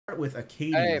with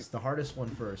achates, the hardest one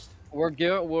first. We're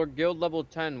guild level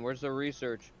 10. Where's the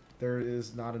research? There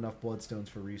is not enough bloodstones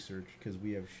for research because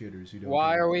we have shitters who don't.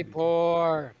 Why are we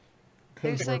poor?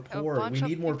 Because we're poor. We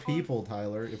need more people,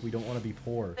 Tyler, if we don't want to be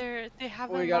poor. They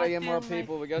haven't. We gotta get more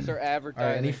people. We gotta start advertising.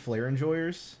 Alright, any flare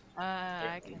enjoyers?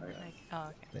 I can. Oh,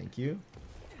 okay. Thank you.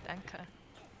 Danke.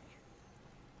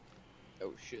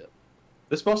 Oh shit.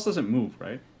 This boss doesn't move,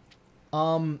 right?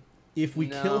 If we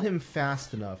kill him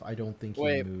fast enough, I don't think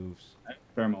he moves.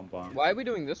 Pheromone bomb. Why are we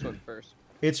doing this one first?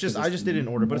 It's just I just did it in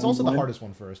order, but it's also the hardest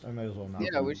one first. I might as well not.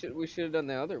 Yeah, we should have done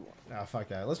the other one. Ah, fuck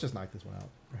that. Let's just knock this one out.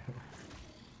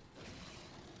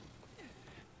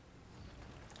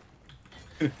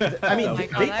 I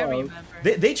mean,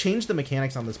 they changed the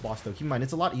mechanics on this boss though. Keep in mind,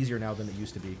 it's a lot easier now than it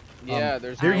used to be. Yeah,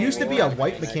 there used to be a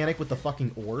white mechanic with the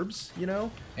fucking orbs, you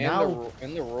know. And now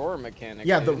the roar mechanic.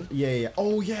 Yeah, dude.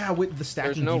 Oh yeah, with the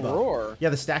stacking. There's no debuff. roar. Yeah,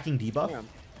 the stacking debuff. Yeah.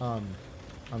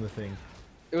 On the thing.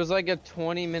 It was like a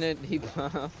 20-minute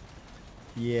debuff.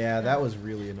 Yeah, that was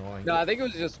really annoying. No, I think it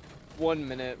was just 1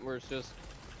 minute where it's just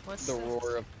the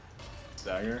roar of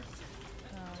Stagger.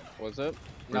 Was it?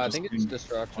 No, I think it's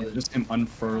destruction. Or just him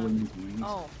unfurling his wings.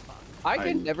 Oh, fuck. I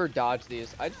can never dodge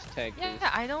these. I just tank these.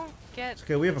 Yeah, I don't get. It's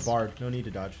okay, we have a bard. No need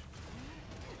to dodge.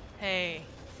 Hey.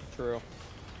 True.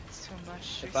 It's too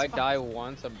much. If I die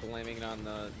once, I'm blaming it on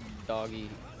the doggy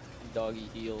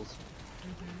heals.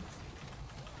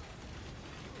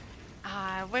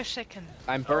 I wish I can.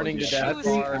 I'm burning to death.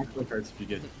 It hurts if you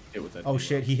get hit with that. Oh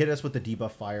shit, he hit us with the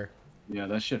debuff fire. Yeah,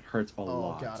 that shit hurts a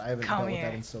lot. Oh god, I haven't dealt with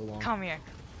that in so long. Come here.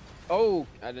 Oh,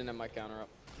 I didn't have my counter up.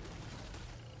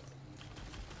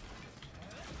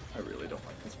 I really don't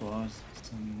like this boss. It's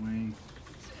so annoying.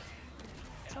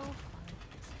 So fun.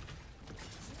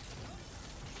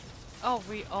 Oh,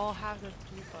 we all have the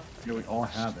debuff. Yeah, we all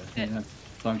have it. Yeah.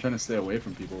 So I'm trying to stay away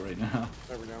from people right now.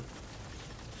 There we go.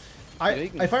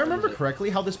 If I remember correctly,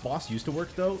 how this boss used to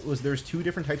work though was there's two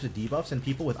different types of debuffs, and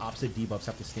people with opposite debuffs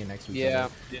have to stand next to each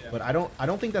other. Yeah. But I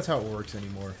don't think that's how it works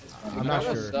anymore. I'm not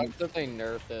sure. It sucks that they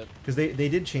nerfed it. Because they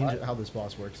did change how this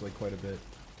boss works like quite a bit.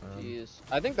 Jeez.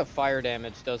 I think the fire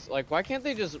damage does like. Why can't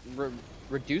they just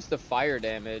reduce the fire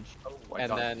damage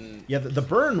and then? Yeah, the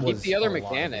burn was. Keep the other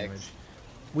mechanics.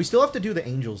 We still have to do the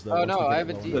angels though. Oh no, I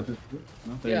have a debuff.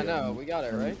 Yeah, no, we got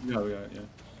it right. Yeah, we got it. Yeah.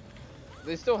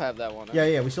 They still have that one.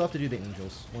 Yeah, we still have to do the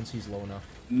angels once he's low enough.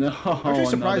 No. I'm actually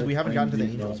surprised we haven't gotten to the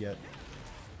angels yet.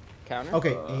 Counter?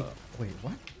 Okay. Wait,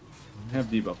 what? I have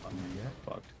debuff on me. Yeah.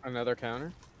 Fuck. Another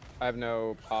counter? I have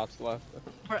no pots left.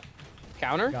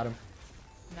 Counter? Got him.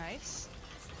 Nice.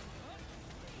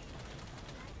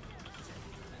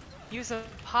 Use a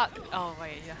pot. Oh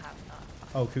wait, you have not.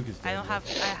 Oh, Kook is dead. I don't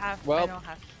have. Well, I don't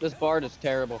have. This bard is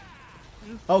terrible.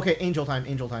 Okay, angel time.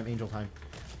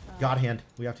 God hand.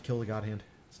 We have to kill the god hand.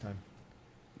 It's time.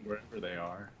 Wherever they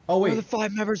are. Oh wait. We're the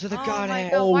 5 members of the god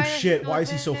hand. Oh shit! Why is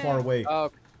he so far away?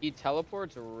 Oh, he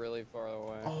teleports really far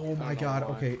away. Oh my god.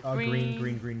 Okay.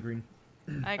 Green.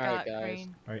 I got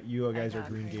green. All right, you guys are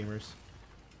green gamers.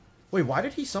 Wait, why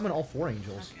did he summon all 4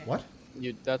 angels? Okay. What?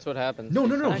 That's what happens.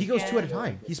 No. He goes 2 at a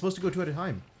time. He's supposed to go 2 at a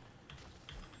time.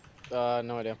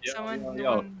 No idea.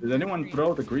 Yo, did anyone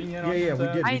throw the green yet? Yeah,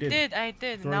 we did. I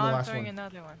did. Now I'm throwing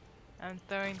another one. I'm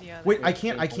throwing the other. Wait, I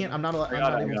can't. I'm not able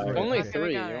to throw it. Only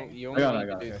 3. You only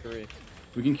need to do 3.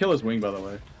 We can kill his wing, by the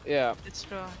way. Yeah. It's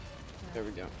true. There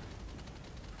we go.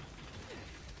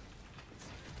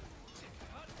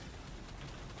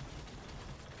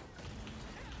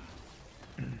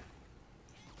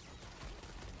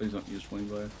 Please don't use Flame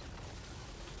Blade.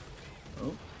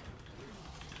 Oh.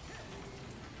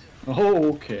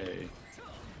 Okay.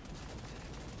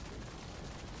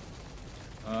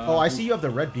 Oh, I see you have the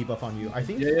red debuff on you. I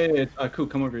think. Yeah. Cool,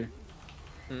 come over here.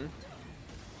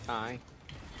 Hi.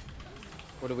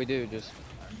 What do we do? Just.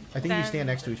 I think you stand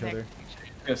next to each other.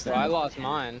 Well, I lost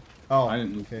mine. Oh, I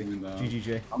didn't. Okay.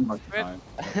 GGJ. I'm not fine.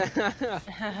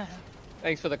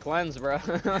 Thanks for the cleanse, bro.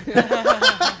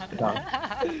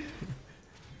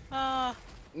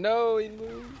 No, he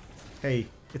moved. Hey,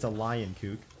 it's a lion,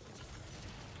 Kook.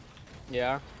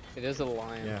 Yeah, it is a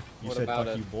lion. Yeah, you what said about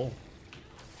fuck it? you, bull.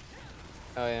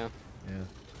 Oh yeah. Yeah,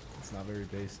 it's not very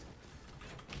based.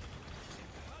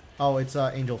 Oh, it's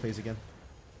angel phase again.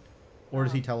 Or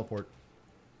does he teleport?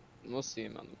 We'll see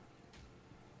him on.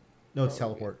 No, it's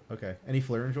teleport. Okay. Any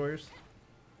flare enjoyers?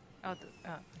 Oh,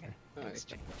 okay. Let's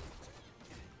check.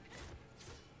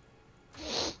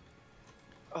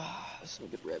 Some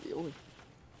good ravioli.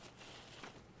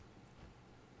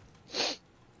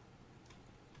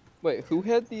 Wait, who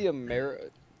had the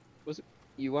was it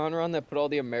you, Anran, that put all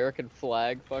the American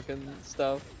flag fucking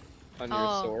stuff on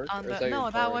your sword?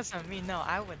 No, that wasn't me. No,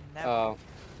 I would never. Oh.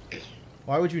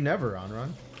 Why would you never,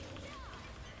 Anran?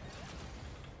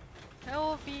 It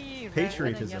will be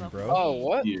Patriotism, bro. Oh,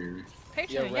 what? Here.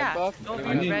 Patriotism, red buff? It'll be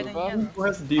I need red and yellow. Who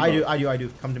has the debuff? I do.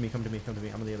 Come to me. I'm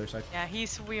on the other side. Yeah,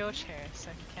 he's wheelchair, so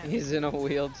he can't. He's in a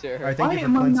wheelchair. All right, thank you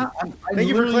for cleansing. Thank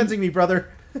you for cleansing me, brother.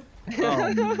 Oh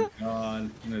my god,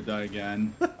 I'm gonna die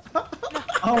again.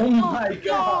 Oh my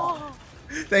god.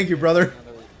 Thank you, brother.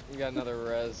 We got another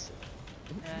res.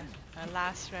 Yeah, a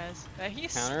last res. But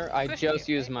he's Counter? I pushing just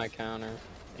it, used right? my counter.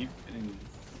 Keep getting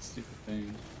stupid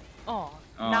thing. Oh,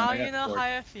 Oh, now I you got know torque.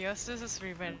 how it feels. This is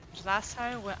revenge. Last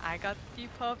time when I got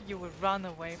debuff, you would run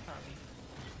away from me.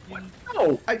 What?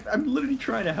 No, I'm literally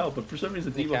trying to help, but for some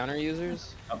reason The debuff. counter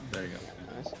users? Oh, there you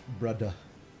go. Nice. Brother.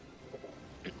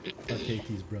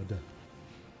 Achates, brother.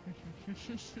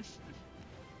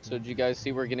 So did you guys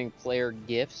see we're getting player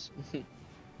gifts?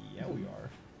 Yeah, we are.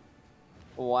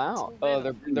 Wow. Oh,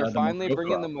 they're Yeah, the finally Mokoko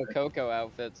bringing the outfit. Mokoko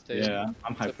outfits too. Yeah,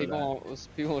 I'm hyped So for that.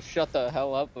 people will shut the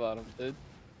hell up about them, dude.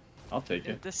 I'll take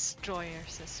The it.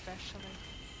 destroyers, especially.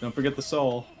 Don't forget the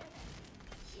soul.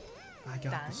 I got the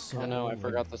Done. soul. I know, I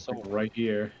forgot the soul. Right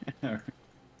here.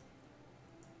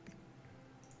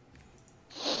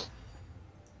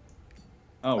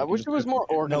 Oh, I wish it was more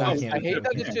No, organized. we can't. I hate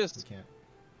that we it's can't, just we can't.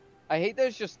 I hate that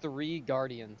it's just 3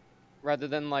 guardians rather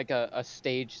than like a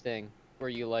stage thing where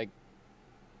you like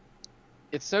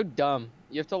it's so dumb.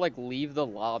 You have to like leave the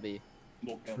lobby.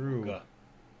 True.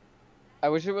 I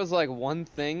wish it was like one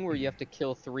thing where you have to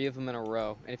kill 3 of them in a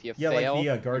row, and if you Yeah, fail, like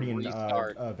the you Guardian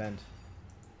restart. event.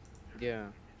 Yeah.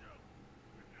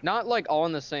 Not like all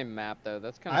on the same map though.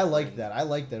 That's kind of. I like that. I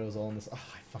like that it was all in this. Oh,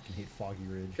 I fucking hate Foggy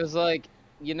Ridge. Because like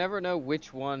you never know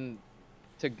which one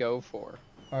to go for.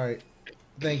 All right.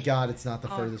 Thank God it's not the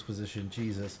furthest position.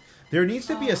 Jesus. There needs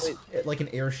to be like an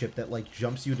airship that like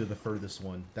jumps you to the furthest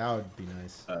one. That would be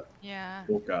nice. Yeah.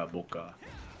 Boka.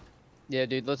 Yeah,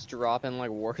 dude. Let's drop in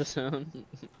like Warzone.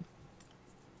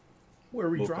 Where are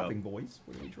we Woke dropping, up. boys?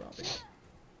 Where are we dropping?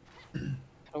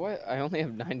 Oh, I only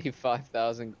have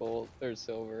 95,000 gold or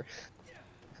silver.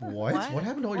 What? What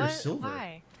happened to all your silver?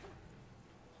 Why?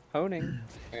 Honing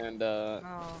and Oh.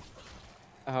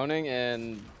 honing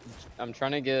and I'm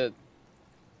trying to get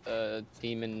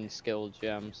demon skill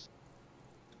gems.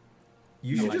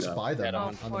 You should my just God. buy them Oh,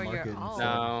 on the for your market. own.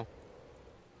 instead.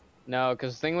 No,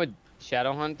 because the thing with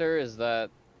Shadow Hunter is that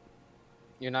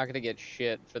you're not gonna get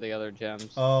shit for the other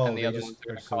gems. Oh, and the they other just ones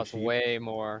are are gonna so cost cheap. way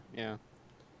more. Yeah.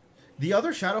 The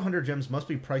other Shadowhunter gems must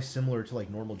be priced similar to like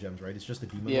normal gems, right? It's just the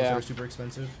demon ones Yeah. that are super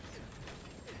expensive.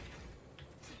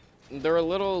 They're a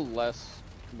little less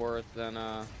worth than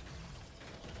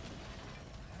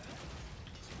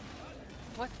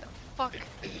What the fuck?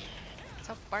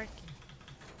 Stop barking.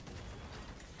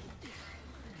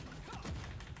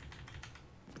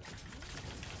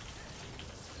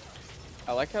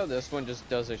 I like how this one just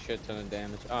does a shit ton of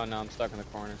damage. Oh no, I'm stuck in the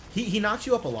corner. He knocks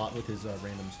you up a lot with his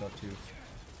random stuff too.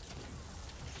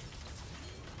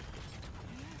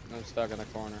 I'm stuck in the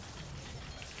corner.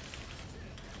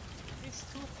 He's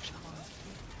too chunky.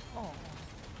 Oh.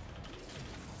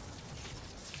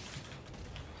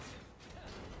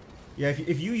 Yeah,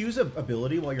 if you use a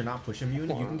ability while you're not push immune,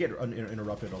 you can get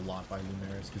interrupted a lot by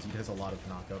Lumerus because he has a lot of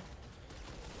knockup.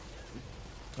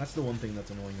 That's the one thing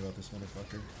that's annoying about this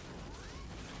motherfucker.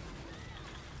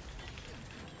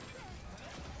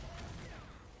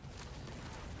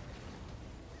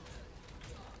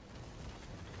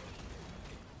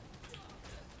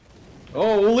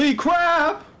 Holy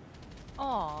crap!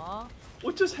 Aw.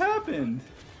 What just happened?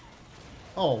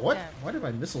 Oh, what? Yeah. Why did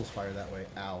my missiles fire that way?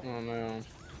 Ow. Oh no.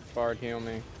 Bard, heal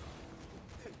me.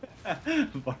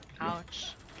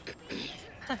 Ouch.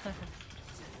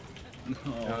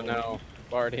 Oh no.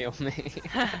 Bard, heal me.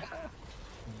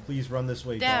 Please run this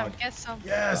way, Damn, dog. get some.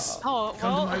 Yes! Oh,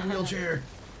 Come well. to my wheelchair.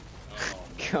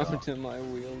 Come to my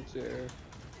wheelchair.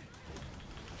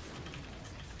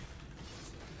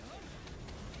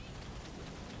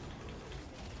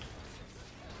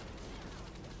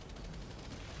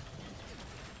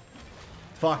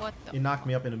 Fuck. What the You knocked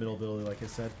me up in the middle of the building, like I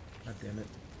said. God damn it.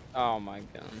 Oh my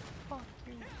gun. Fuck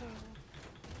you.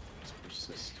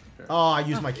 Persist. Oh, I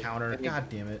used my counter. God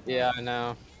damn it. Yeah, I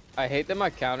know. I hate that my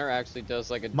counter actually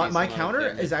does like a My decent amount of counter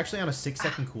damage. is actually on a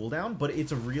 6-second cooldown, but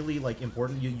it's a really like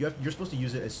important. You're supposed to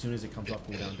use it as soon as it comes off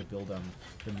cooldown to build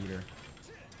the meter,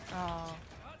 Oh.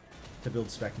 to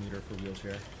build spec meter for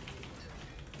wheelchair.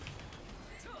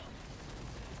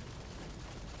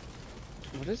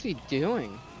 What is he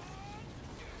doing?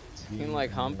 Is he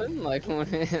like humping? Like when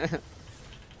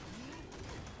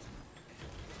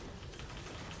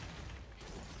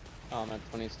Oh, I'm at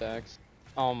 20 stacks.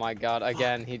 Oh my god,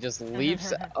 again, he just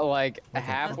leaps like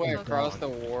halfway across the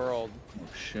world. Oh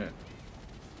shit.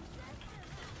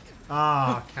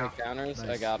 Ah, counters. Nice.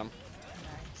 I got him.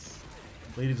 Nice.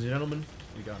 Ladies and gentlemen,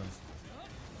 we got him.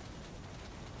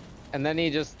 And then he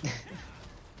just.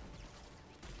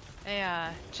 Hey,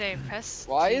 Jay, press.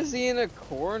 Why T. is he in a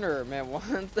corner, man? What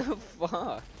the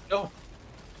fuck? No.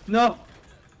 No.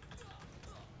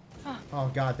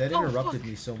 Oh god, that interrupted fuck.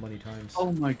 me so many times.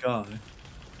 Oh my god.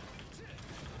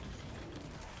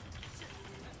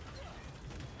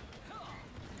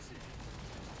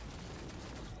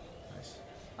 Nice.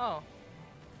 Oh.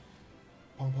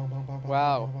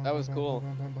 Wow, that was cool.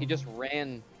 He just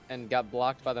ran and got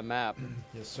blocked by the map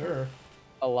Yes, sir.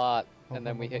 a lot, and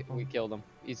then we killed him.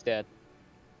 He's dead.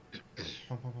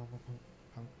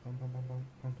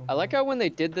 I like how when they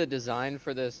did the design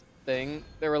for this thing,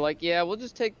 they were like, yeah, we'll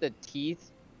just take the teeth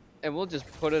and we'll just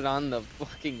put it on the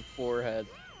fucking forehead.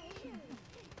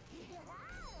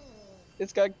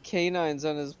 It's got canines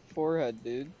on his forehead,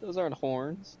 dude. Those aren't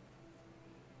horns.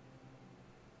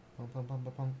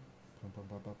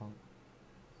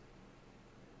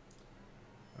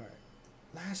 Alright.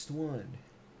 Last one.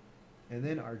 And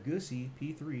then our Goosey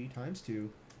P3 times 2.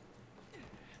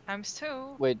 Times 2.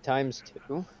 Wait, times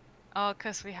 2? Oh,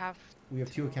 cause we have. We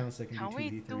have 2 accounts that can Can do we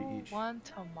 2v3 do each. one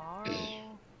tomorrow?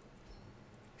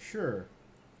 Sure.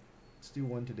 Let's do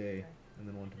one today and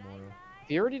then one tomorrow.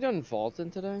 Have you already done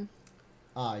Vaulton today?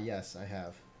 Ah, yes, I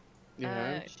have.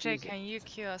 Yeah. Jay, can you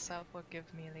queue us up or give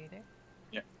me later?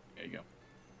 Yeah, there you go.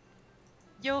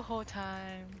 Yoho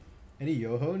time. Any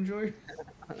Yoho enjoy?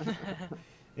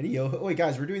 Any Yoho? Wait,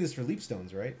 guys, we're doing this for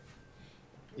Leapstones, right?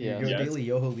 Yeah. Your Yes. daily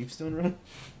Yoho Leapstone run?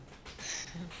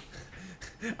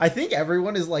 I think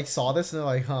everyone is like saw this and they're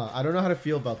like, huh, I don't know how to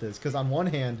feel about this. Because on one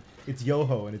hand, it's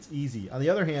Yoho and it's easy. On the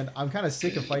other hand, I'm kind of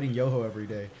sick of fighting Yoho every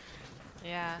day.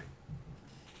 Yeah.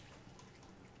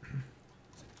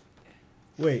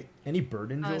 Wait, any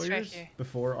bird Oh, it's enjoyers right here.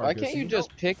 before our Why can't you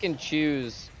just pick and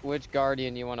choose which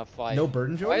guardian you want to fight? No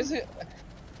bird enjoyer? Why is it?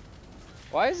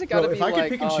 Why is it gotta Bro, be if I like? could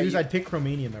pick and oh, choose, you- I'd pick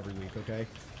Chromanium every week, okay?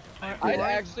 I'd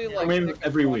actually like. I mean, pick a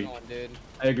every fun week. one, dude.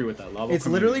 I agree with that. Lava It's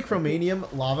Chromanium. literally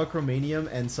Chromanium, Lava Chromanium,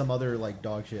 and some other like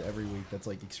dog shit every week that's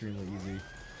like extremely easy.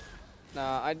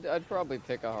 Nah, I'd probably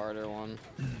pick a harder one.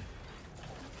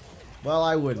 Well,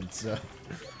 I wouldn't, so.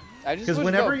 I just Because wish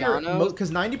whenever you're, Volcanoes-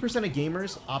 because 90% of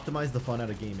gamers optimize the fun out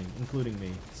of gaming, including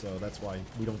me. So that's why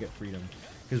we don't get freedom.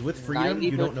 Because with freedom,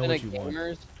 you don't know 90% what of you want.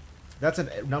 gamers, That's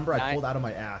a number I Nine- pulled out of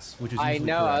my ass, which is I usually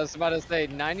know. correct. I was about to say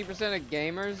 90% of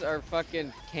gamers are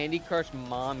fucking Candy Crush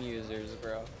mom users,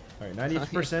 bro. All right,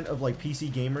 90% of like PC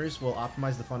gamers will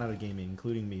optimize the fun out of gaming,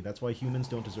 including me. That's why humans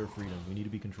don't deserve freedom. We need to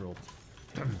be controlled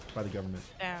by the government.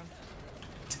 Damn.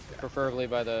 Preferably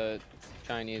by the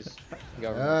Chinese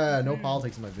government. No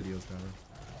politics in my videos,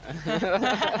 Tyler.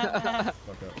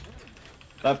 Fuck up.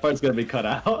 That part's gonna be cut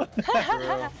out.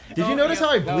 Did you notice how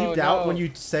I No, bleeped out no. when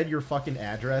you said your fucking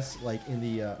address, like in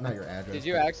the not your address? Did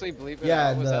you but- actually bleep it Yeah,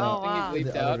 out? Was the- that Oh, the thing wow. you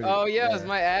bleeped The other out? video, Oh yeah, it was yeah.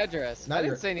 my address. Not I didn't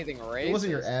your- say anything racist. It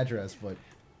wasn't your address, but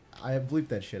I bleeped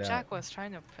that shit out. Jack was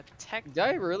trying to protect. Did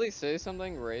I really say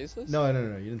something racist? No, you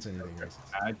didn't say anything racist.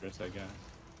 Address, I guess.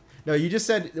 No, you just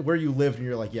said where you lived, and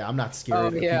you're like, yeah, I'm not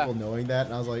scared of yeah. people knowing that.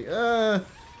 And I was like,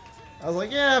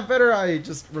 yeah, better I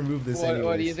just remove this anyways.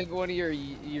 What do you think one of your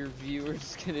viewers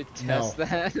is gonna test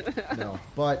that? No,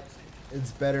 but it's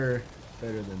better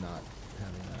than not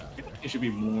having that out there. You should be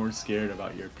more scared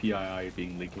about your PII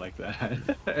being leaked like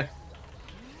that.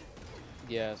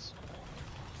 Yes.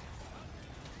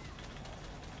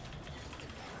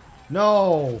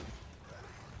 No!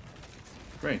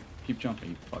 Great. Keep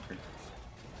jumping, you fucker.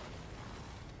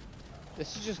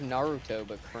 This is just Naruto,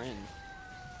 but cringe.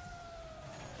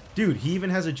 Dude, he even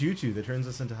has a jutsu that turns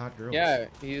us into hot girls. Yeah,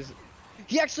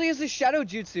 he actually has a shadow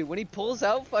jutsu when he pulls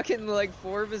out fucking like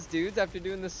 4 of his dudes after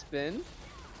doing the spin.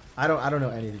 I don't know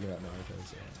anything about Naruto.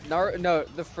 So. No,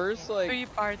 the first like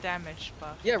 3-bar damage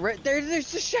buff. yeah, right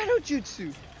there's the shadow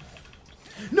jutsu.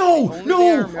 No! The only thing I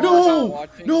No! remember about No!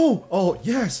 watching- No! Oh,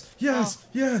 yes! Yes!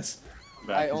 Yes!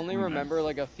 I only remember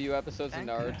like a few episodes of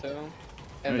Naruto,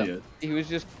 and Oh, yeah. he was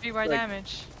just 3-bar like,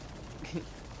 damage.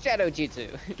 shadow jutsu.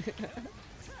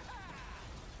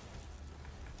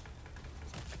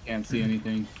 Can't see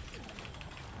anything.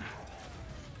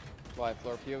 Why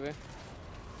floor POV?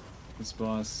 This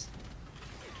boss.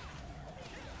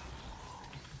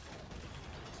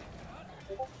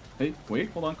 Hey, wait,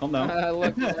 hold on, calm down.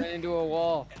 Look, he ran into a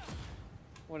wall.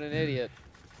 What an idiot.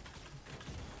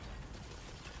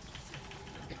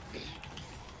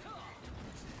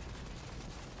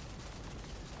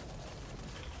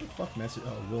 What the fuck message?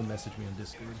 Oh, Will message me on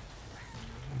Discord.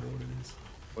 I wonder what it is.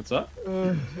 What's up?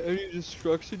 Any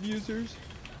destruction users?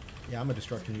 Yeah, I'm a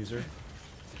destruction user.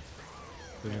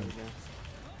 Boom.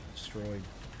 Destroyed.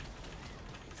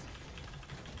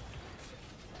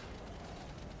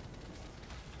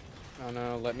 Oh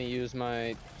no, let me use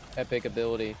my epic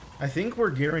ability. I think we're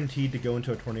guaranteed to go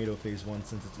into a tornado phase 1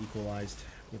 since it's equalized.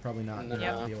 We're probably not going to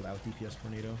be able to out DPS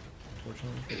tornado,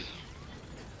 unfortunately.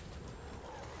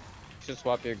 Should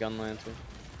swap your gunlancer.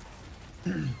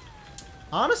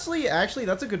 Honestly, actually,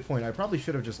 that's a good point. I probably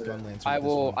should have just gunlancer. I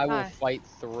will fight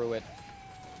through it.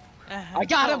 I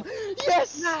got him!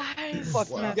 Yes! Nice! Fuck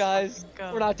you guys.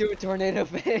 We're not doing tornado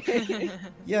phase.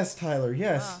 Yes, Tyler,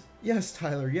 yes. Yes,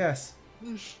 Tyler, yes.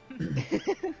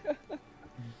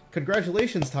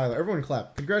 Congratulations, Tyler. Everyone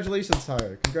clap. Congratulations,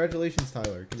 Tyler. Congratulations,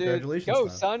 Tyler. Congratulations, Dude, go,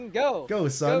 Tyler. Son, go. Go,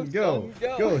 son, go.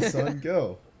 Go, son,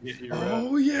 go.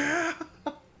 Oh, yeah.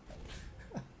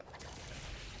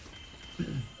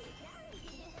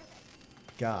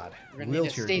 God,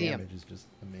 wheelchair damage is just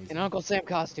amazing. An Uncle Sam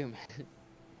costume.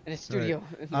 In a studio.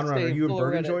 Right. Anran, are you a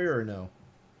bird enjoyer or no?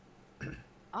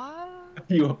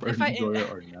 You a bird enjoyer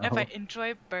or no? If I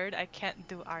enjoy bird, I can't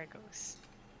do Argos.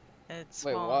 It's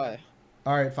Wait, why?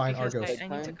 Alright, fine, because Argos. I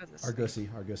need to go to sleep.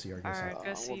 Argosy. Argosy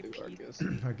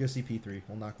Argosy P3.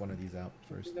 We'll knock one of these out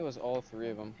I first. think that was all three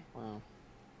of them. Wow.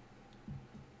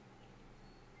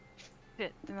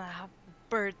 Shit, then I have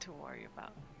bird to worry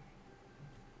about.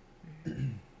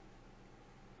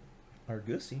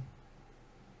 Argosy.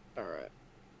 Alright.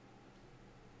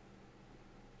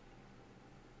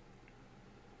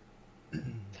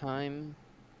 Time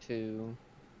to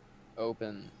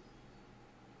open.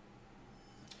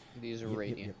 These are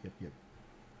radiant. Yep.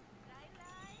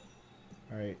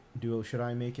 Alright, duo, should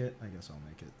I make it? I guess I'll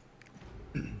make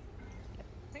it.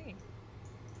 Hey.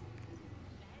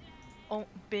 Oh,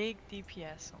 big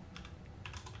DPS.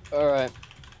 Alright.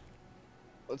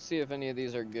 Let's see if any of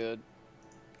these are good.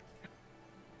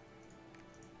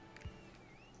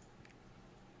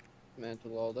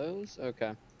 Mantle all those?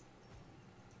 Okay.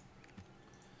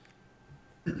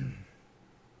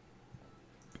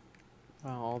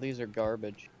 Wow, all these are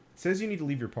garbage. It says you need to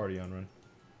leave your party, Anran.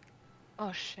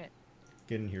 Oh shit.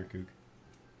 Get in here, Kook.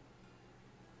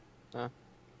 Huh?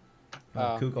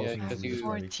 Kook also yeah, needs to because leave his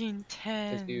party.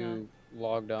 1410. Because you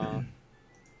logged off.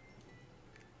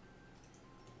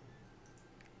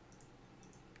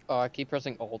 Oh, I keep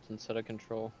pressing Alt instead of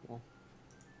Control. Well,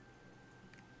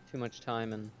 too much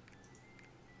time and...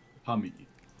 Hummy.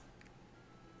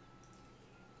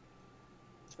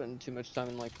 Spending too much time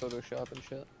in like Photoshop and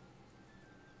shit.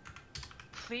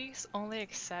 Please only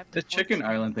accept The Chicken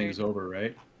Island thing is over,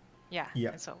 right? Yeah,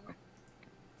 Yeah. it's over.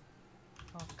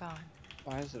 Oh god.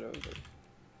 Why is it over?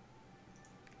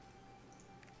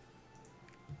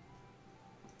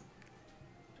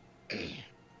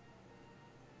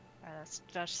 Alright, let's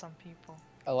judge some people.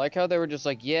 I like how they were just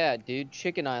like, yeah, dude,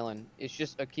 Chicken Island. It's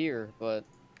just Akir, but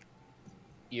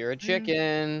you're a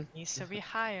chicken. Needs to be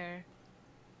higher.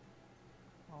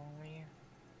 Only.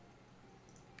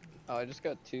 Oh, I just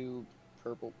got 2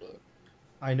 purple books.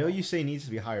 I know you say needs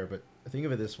to be higher, but think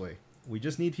of it this way. We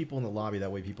just need people in the lobby,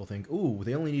 that way people think, ooh,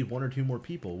 they only need 1 or 2 more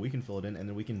people. We can fill it in, and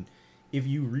then we can... If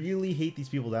you really hate these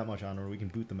people that much, Honor, we can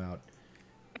boot them out.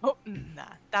 Oh, nah,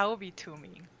 that would be too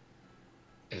mean.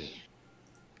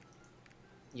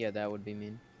 Yeah, that would be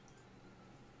mean.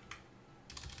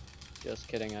 Just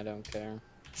kidding, I don't care.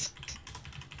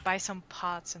 Buy some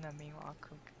pots in the meanwhile,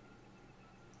 cook.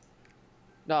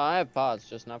 No, I have pods,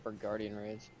 just not for Guardian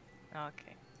raids.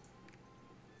 Okay.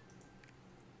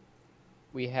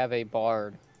 We have a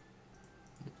bard.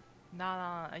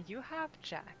 No, you have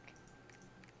Jack.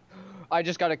 I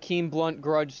just got a keen blunt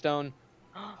grudge stone.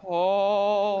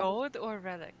 Oh, Gold or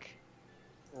relic?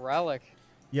 relic.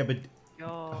 Yeah, but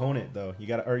Yo. hone it, though. You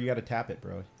gotta tap it,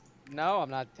 bro. No, I'm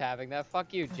not tapping that.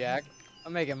 Fuck you, Jack.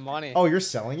 I'm making money. Oh, you're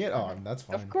selling it? Oh, that's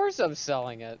fine. Of course I'm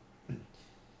selling it. Kook,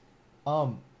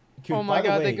 Oh my by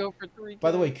god, the way, they go for 3K.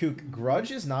 By the way, Kook, Grudge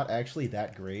is not actually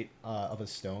that great of a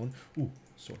stone. Ooh,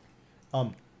 sword.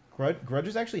 Grudge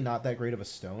is actually not that great of a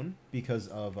stone because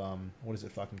of what is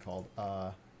it fucking called?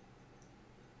 Fuck,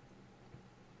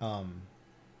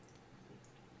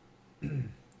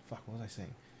 what was I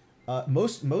saying?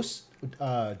 Most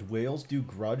whales do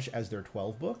Grudge as their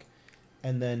 12 book,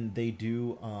 and then they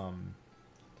do All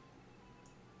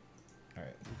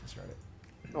right, we can start it.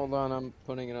 Hold on, I'm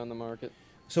putting it on the market.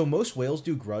 So most whales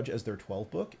do Grudge as their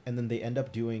 12 book, and then they end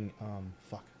up doing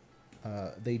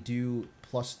they do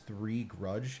 +3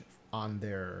 Grudge on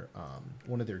their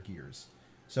one of their gears.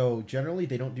 So generally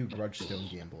they don't do Grudge stone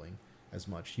gambling as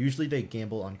much. Usually they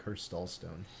gamble on Cursed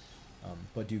Stallstone,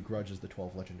 but do Grudge as the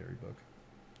 12 legendary book.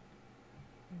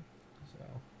 So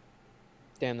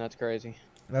Damn, that's crazy.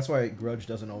 And that's why Grudge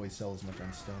doesn't always sell as much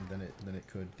on stone than it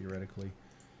could theoretically.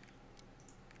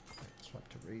 Swap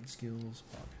to raid skills.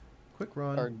 Pog. Quick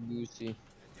run. Argosy.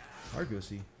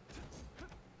 Argosy.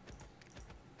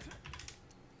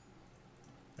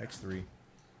 X3.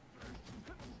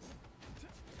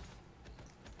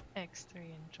 X3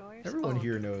 enjoys. Everyone Oh,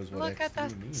 here knows what look X3 at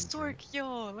that means. stork, Right?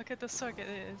 yo! Look at the stork. It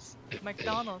is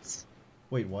McDonald's.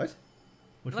 Wait, what?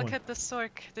 Which Look one? at the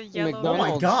stork, the yellow. Oh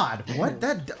my McDonald's. god! What?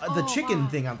 That the Oh, chicken wow.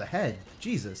 thing on the head.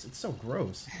 Jesus, it's so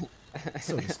gross. It's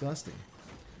so disgusting.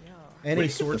 Yo. And a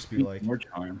sword be like. More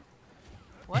charm.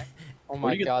 What? Oh Where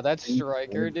my do you get god, that the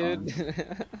striker, forward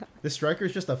dude. This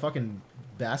striker's just a fucking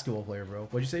basketball player, bro.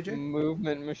 What'd you say, Jay?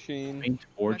 Movement machine. Faint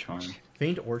or charm.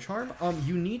 Faint or charm?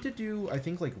 You need to do, I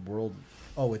think, like world.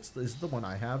 Oh, this is the one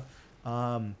I have.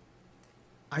 I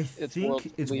It's think world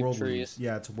it's leaf world trees. leaves.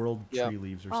 Yeah, it's world Yeah. tree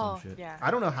leaves or Oh, some shit. yeah.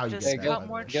 I don't know how you Just get Hey, that. guess- by the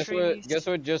more way. trees. Guess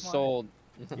what just More sold?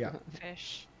 Yeah,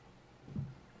 Fish.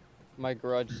 My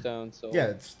grudge stone sold. yeah,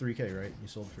 it's 3K, right? You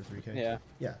sold for 3K. Yeah.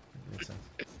 Yeah, makes sense.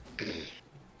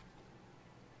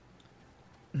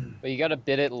 But you gotta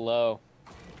bid it low.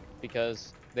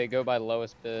 Because they go by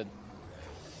lowest bid.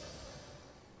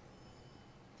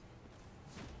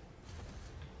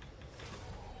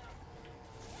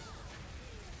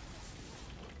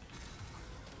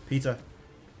 Pizza.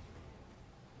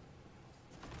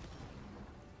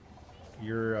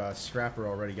 Your scrapper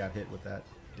already got hit with that.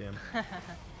 Damn.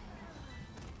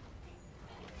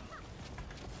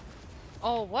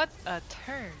 Oh, what a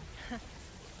turn!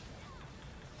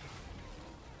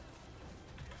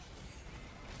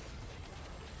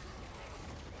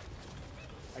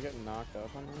 I get knocked up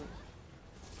on that.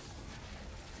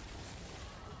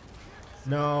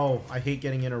 No, I hate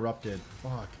getting interrupted.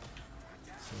 Fuck.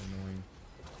 So annoying.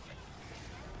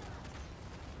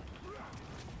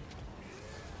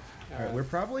 Alright, we're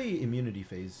probably immunity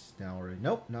phase now already.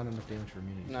 Nope, not enough damage for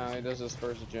immunity No, phase. he does his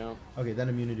first jump. Okay, then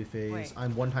immunity phase. Wait.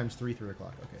 I'm 1 times 3, 3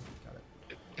 o'clock. Okay, got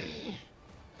it.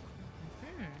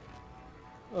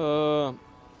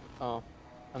 Oh.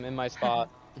 I'm in my spot.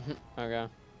 Okay.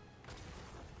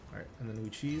 Alright, and then we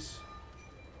cheese.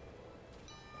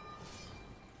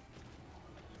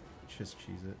 Just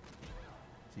cheese it.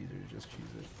 It's easier to just cheese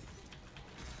it.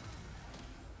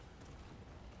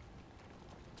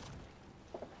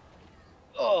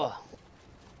 Ugh.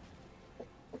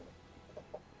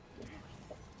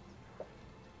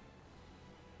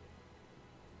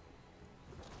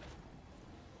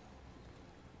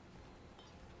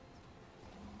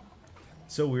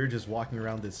 So weird just walking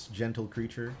around this gentle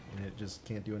creature and it just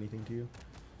can't do anything to you.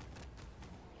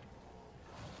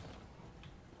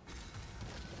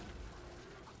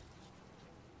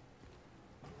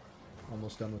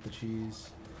 Almost done with the cheese.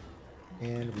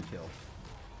 And we kill.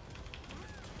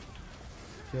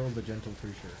 Kill the gentle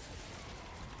creature.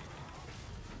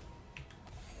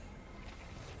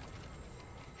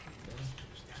 Okay,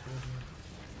 there's the sword here.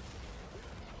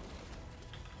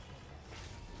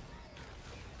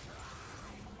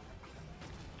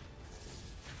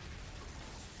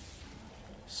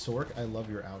 Sork, I love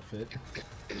your outfit.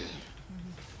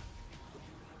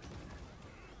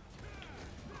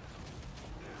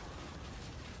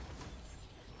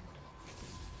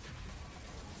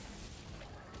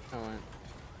 I went.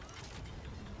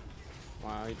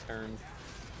 Wow, he turned.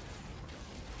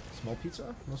 Small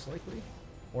pizza, most likely?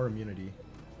 Or immunity?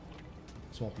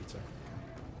 Small pizza.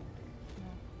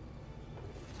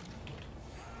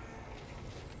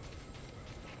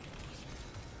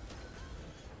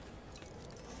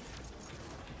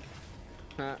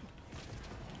 Huh.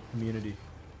 Immunity.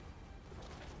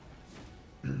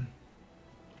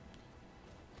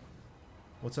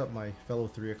 What's up, my fellow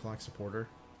 3 o'clock supporter?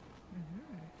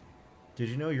 Did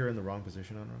you know you're in the wrong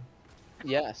position, Anran?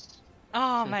 Yes.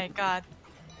 Oh my god.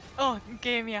 Oh, it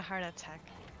gave me a heart attack.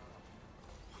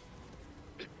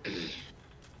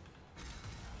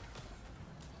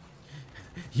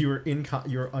 You were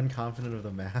you're unconfident of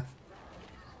the math.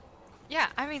 Yeah,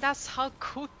 I mean that's how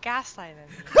Cook gaslighted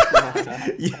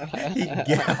me. Yeah, he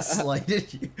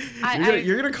gaslighted you. I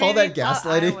You're gonna call really that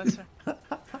thought gaslighting?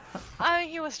 I mean,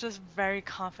 he was just very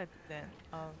confident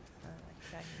of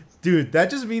that Dude, that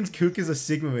just means Kook is a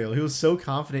Sigma male. He was so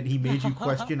confident he made you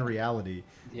question reality.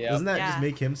 Yeah. Doesn't that Yeah. just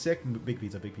make him sick? Big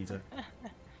pizza, big pizza.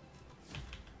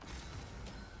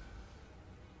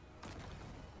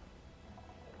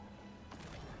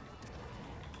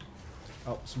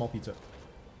 Oh, small pizza.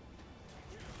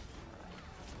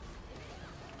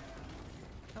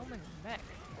 so many mech.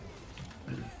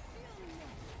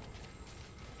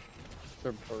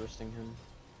 They're bursting him.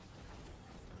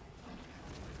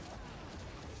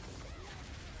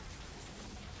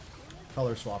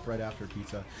 Color swap right after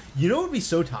pizza. You know what would be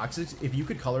so toxic if you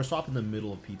could color swap in the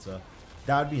middle of pizza?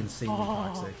 That would be insanely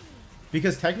toxic.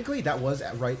 Because technically that was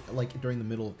right like during the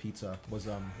middle of pizza was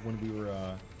when we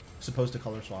were supposed to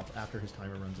color swap after his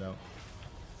timer runs out.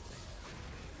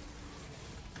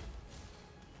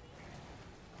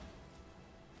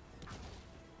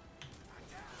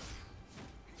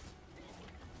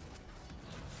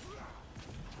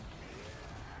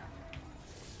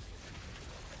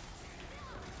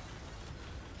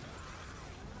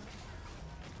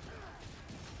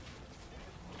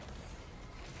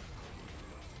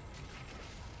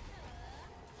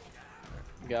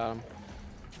 Got him.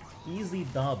 Easy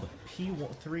dub.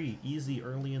 P3. Easy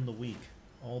early in the week.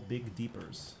 All big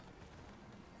deepers.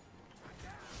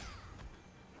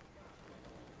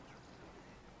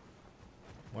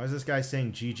 Why is this guy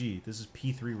saying GG? This is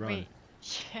P3 run. Wait.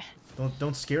 Yeah.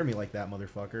 Don't scare me like that,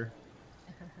 motherfucker.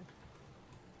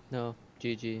 No,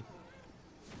 GG.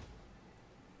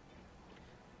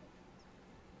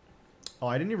 Oh,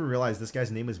 I didn't even realize this guy's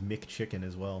name is Mick Chicken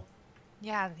as well.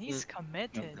 Yeah, he's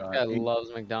committed. Oh, God. Guy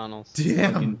loves McDonald's.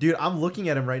 Damn, dude, I'm looking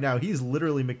at him right now. He's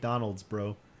literally McDonald's,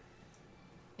 bro.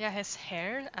 Yeah, his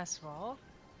hair as well.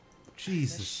 The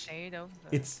Jesus. shade of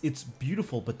the... It's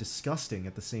beautiful but disgusting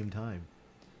at the same time.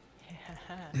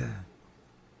 Yeah.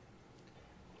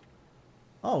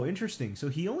 Oh, interesting. So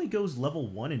he only goes level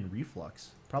 1 in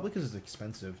reflux. Probably because it's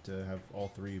expensive to have all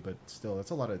 3, but still, that's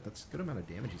a good amount of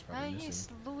damage he's probably missing. He's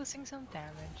losing some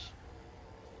damage.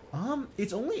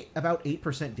 It's only about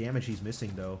 8% damage he's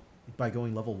missing, though, by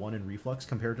going level 1 in reflux,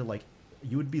 compared to, like,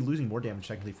 you would be losing more damage,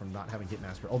 technically, from not having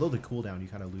Hitmaster. Although the cooldown, you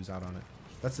kind of lose out on it.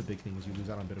 That's the big thing, is you lose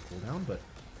out on a bit of cooldown, but...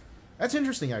 That's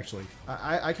interesting, actually.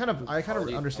 I kind of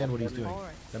understand what he's doing.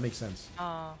 That makes sense.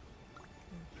 That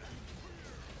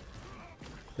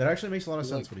actually makes a lot of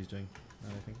sense, what he's doing, now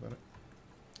that I think about it.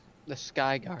 The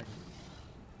Sky Guard.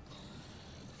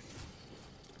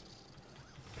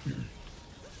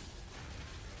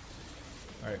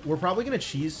 Alright, we're probably going to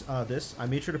cheese this. I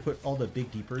made sure to put all the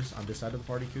big deepers on this side of the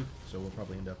party coop, so we'll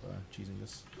probably end up cheesing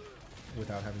this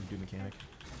without having to do mechanic.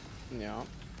 Yeah.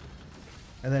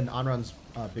 And then Anran's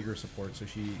bigger support, so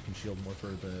she can shield more for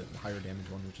the higher damage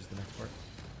one, which is the next part.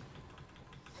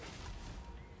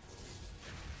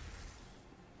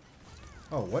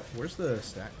 Oh, what? Where's the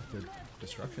stack? The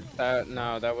destruction?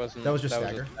 No, that wasn't. That was just a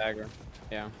stagger? stagger.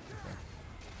 Yeah. Okay.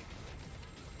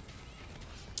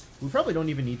 We probably don't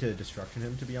even need to destruction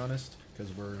him, to be honest,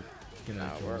 because we're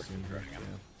gonna kill him soon. Right?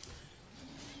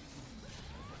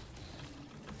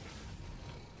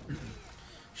 Yeah.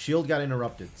 Shield got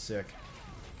interrupted. Sick.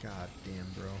 God damn,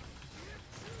 bro.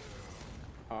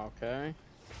 Okay.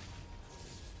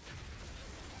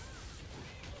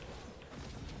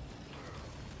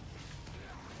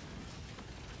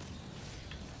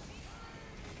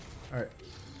 Alright,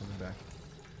 coming back.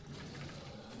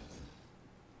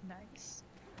 Nice.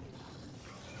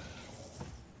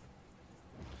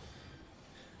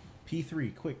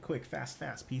 P3, quick, fast,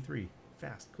 P3.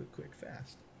 Fast, quick,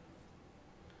 fast.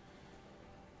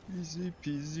 Easy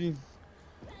peasy.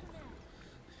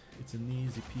 It's an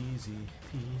easy peasy,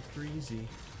 P3Z. Easy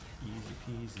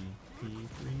peasy,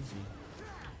 P3Z.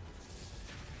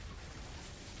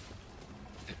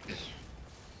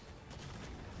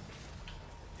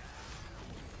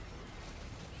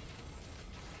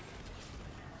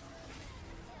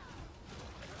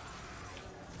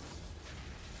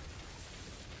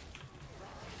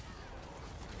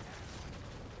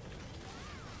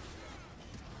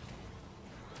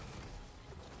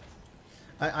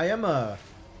 I am the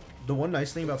one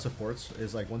nice thing about supports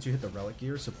is like once you hit the relic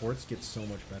gear, supports get so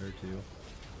much better too.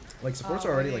 Like supports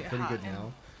are already like pretty good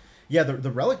now. Yeah,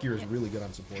 the relic gear is really good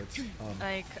on supports.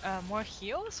 Like more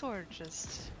heals or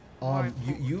just more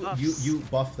you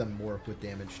buff them more with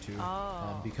damage too.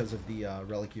 Oh. Because of the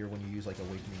relic gear when you use like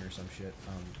awakening or some shit.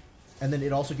 And then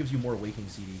it also gives you more awakening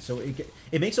CD, so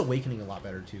it makes awakening a lot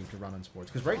better too to run on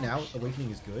supports. Because right now awakening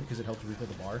is good because it helps refill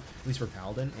the bar, at least for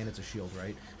paladin, and it's a shield,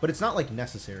 right? But it's not like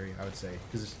necessary, I would say,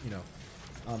 because you know,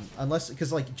 unless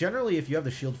because like generally if you have the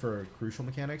shield for crucial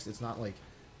mechanics, it's not like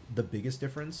the biggest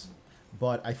difference.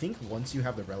 But I think once you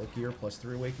have the relic gear plus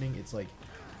 3 awakening, it's like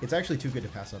it's actually too good to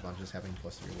pass up on just having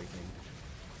plus 3 awakening,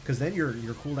 because then your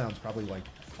cooldown's probably like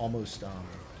almost I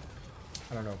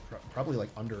don't know, probably like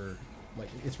under. Like,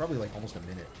 it's probably like almost a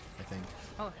minute, I think.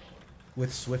 Oh.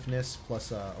 With swiftness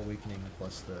plus awakening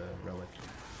plus the relic,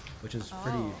 which is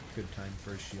pretty good time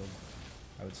for a shield,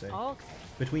 I would say. Oh, okay.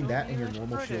 Between that and your much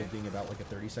normal further. shield being about like a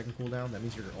 30-second cooldown, that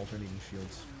means you're alternating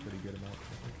shields pretty good amount,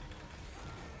 I think.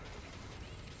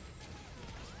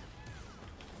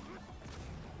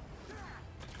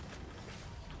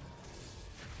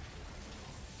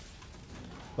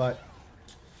 But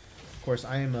of course,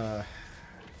 I am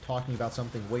talking about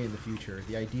something way in the future.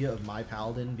 The idea of my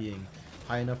paladin being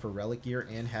high enough for relic gear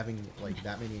and having like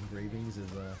that many engravings is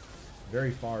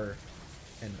very far,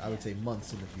 and I would say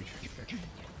months in the future.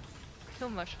 Too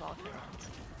much walking around.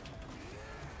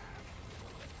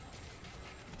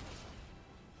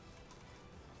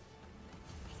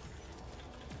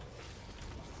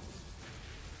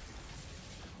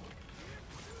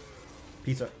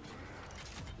 Pizza.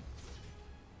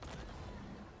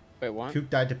 Wait, what? Kook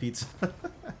died to pizza.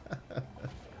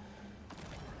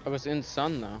 I was in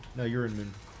sun though. No, you were in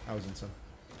moon. I was in sun.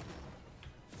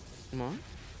 Come on.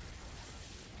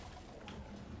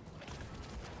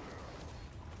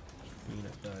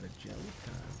 Peanut butter jelly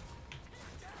time.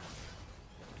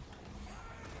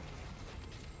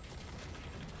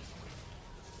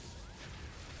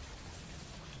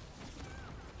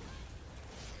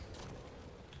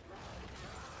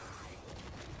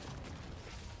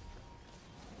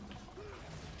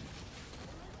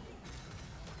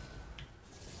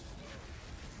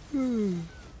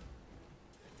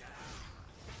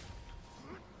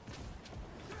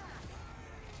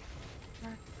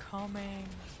 They're coming.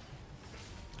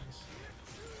 Nice.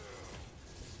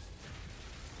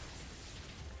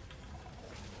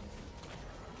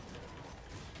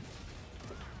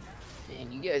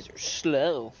 Man, you guys are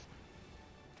slow.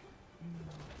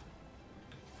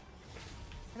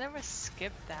 I never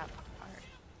skipped that part.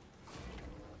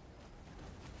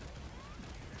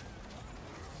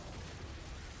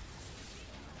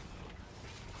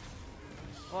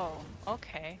 Whoa,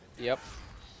 okay. Yep.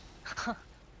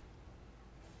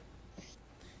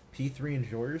 P3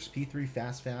 enjoyers, P3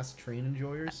 fast train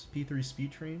enjoyers, P3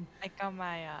 speed train. I got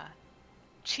my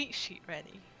cheat sheet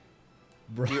ready.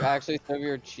 Bro, Do you actually have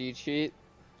your cheat sheet?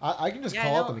 I can just Yeah,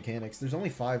 call I out the know. mechanics. There's only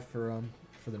 5 for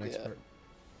the next Yeah. part.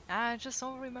 I just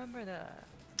don't remember the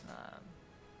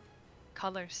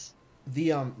colors.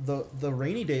 The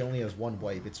rainy day only has 1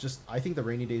 wipe. It's just I think the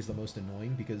rainy day is the most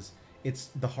annoying because it's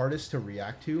the hardest to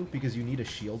react to because you need a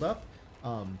shield up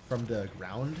from the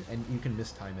ground and you can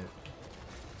mistime it.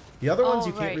 The other ones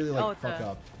you can't right. really like Oh, fuck the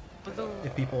up Blue.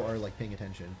 if people are like paying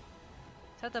attention.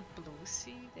 Is that the blue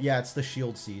seed? Yeah, it's the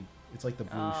shield seed. It's like the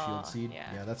blue Oh, shield seed.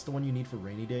 yeah. That's the one you need for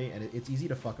rainy day, and it's easy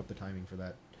to fuck up the timing for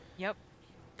that. Yep.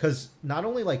 Because not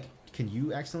only like can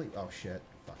you accidentally oh shit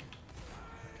fuck.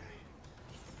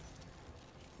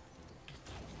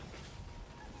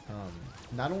 Okay.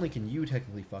 Not only can you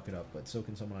technically fuck it up, but so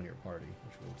can someone on your party,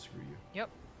 which will screw you. Yep.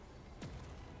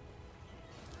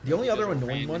 The only other Just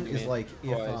annoying one is randomly like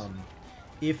twice.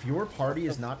 if your party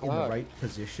is not in the fuck? right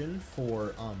position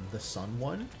for the sun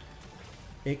one,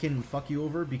 it can fuck you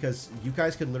over because you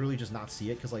guys could literally just not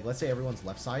see it. Because like let's say everyone's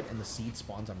left side and the seed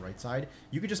spawns on right side,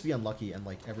 you could just be unlucky and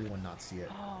like everyone not see it.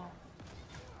 Oh.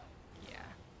 Yeah.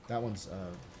 That one's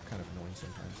kind of annoying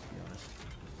sometimes, to be honest.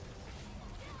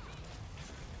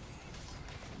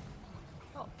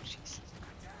 Oh, Jesus.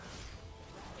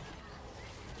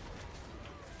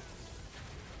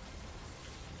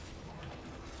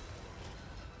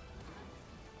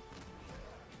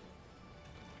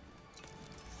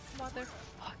 Motherfucker.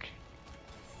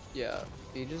 Yeah,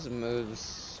 he just moves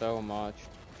so much.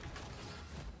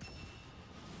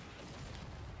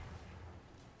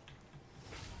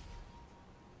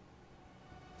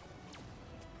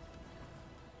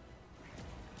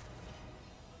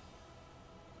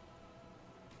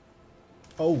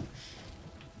 Oh!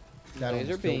 That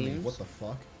Laser almost killed me. beams. What the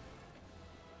fuck?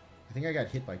 I think I got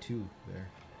hit by 2 there.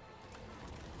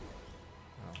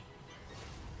 Oh.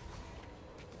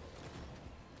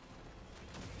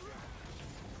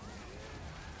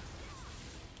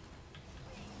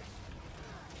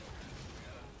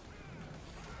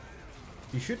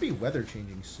 He should be weather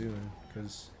changing soon,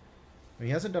 because he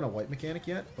hasn't done a white mechanic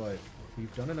yet, but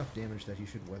we've done enough damage that he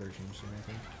should weather change soon, I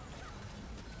think.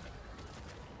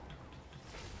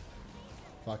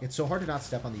 Fuck, it's so hard to not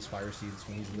step on these fire seeds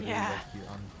when he's literally Yeah. like here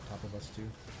on top of us too.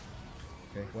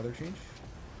 Okay, weather change?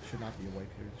 Should not be a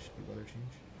wipe here, it should be weather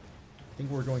change. I think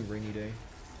we're going rainy day.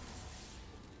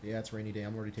 Yeah, it's rainy day,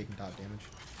 I'm already taking top damage.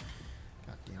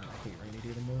 God damn it, I hate rainy day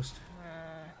the most.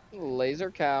 Laser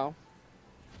cow.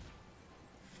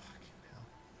 Fucking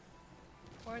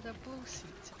hell. Or the blue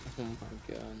seeds. Oh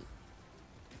my god.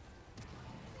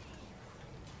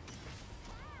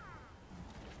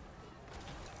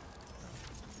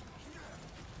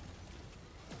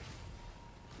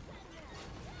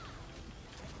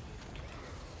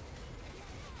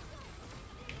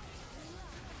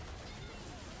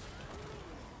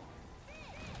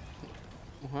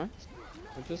 What?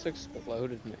 It just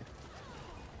exploded me.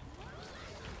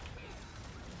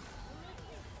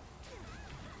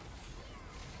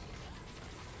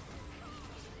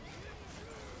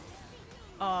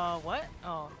 What?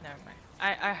 Oh, never mind.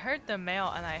 I heard the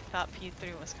mail and I thought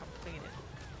P3 was completed.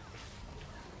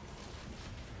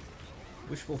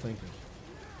 Wishful thinking.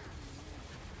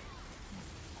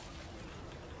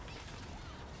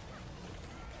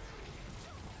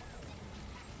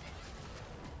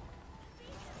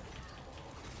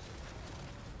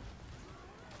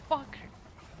 Fuck.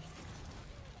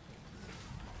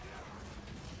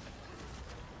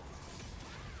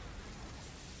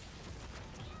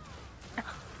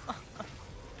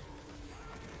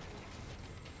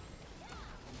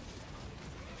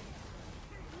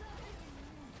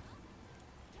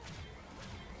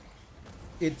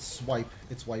 It's swipe.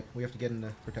 It's swipe. We have to get in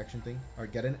the protection thing.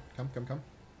 Alright, get in it. Come, come, come.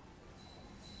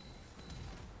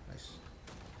 Nice.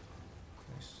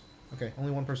 Nice. Okay,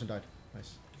 only one person died.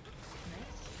 Nice.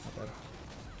 Not bad.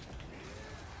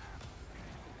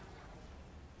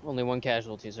 Only one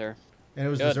casualty, sir. And it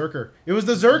was Good. the Zerker. It was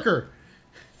the Zerker!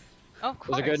 Of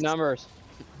course. Those are good numbers.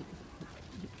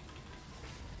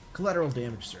 Collateral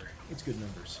damage, sir. It's good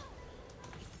numbers.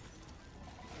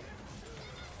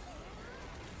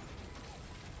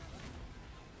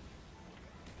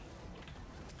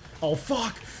 Oh,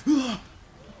 fuck! Ugh.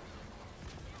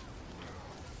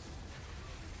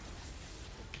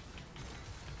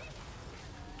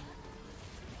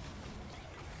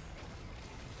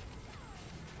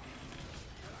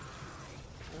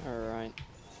 Alright.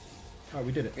 Alright,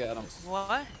 we did it. Got him.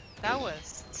 What? That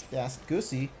was. Fast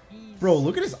Gussy. Easy. Bro,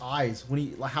 look at his eyes. When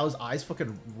he, how his eyes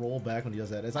fucking roll back when he does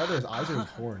that. It's either his eyes or his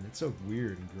horn. It's so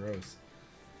weird and gross.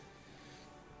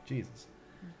 Jesus.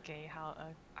 Okay, how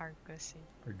Argosy.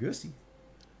 Or Gussy.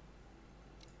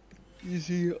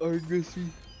 Easy, Argosy.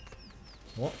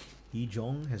 Well,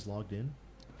 Jong has logged in.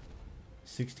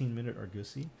 16-minute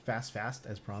Argusi. Fast,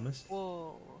 as promised.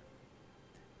 Whoa.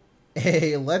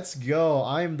 Hey, let's go.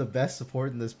 I am the best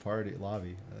support in this party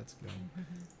lobby. Let's go.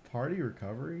 Party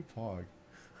recovery? Pog.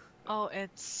 Oh,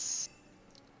 it's.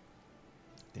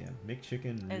 Damn,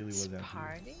 McChicken really It's was after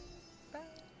party? you.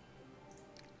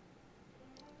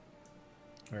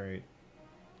 Alright.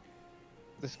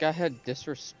 This guy had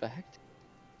disrespect?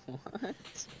 What?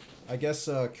 I guess,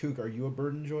 Kook, are you a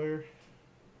bird enjoyer?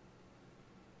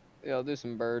 Yeah, I'll do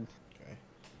some bird. Okay.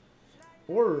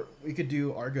 Or we could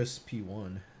do Argos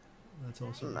P1. That's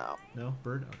also... No. No?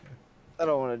 Bird? Okay. I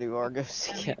don't want to do Argos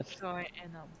Let me again. go in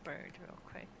a bird real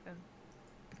quick then.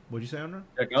 What'd you say, Anran?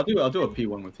 Jack, I'll do a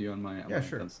P1 with you on my. Yeah, my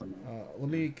sure. pencil. Let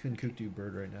me can Kook do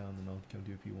bird right now, and then I'll come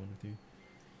do a P1 with you.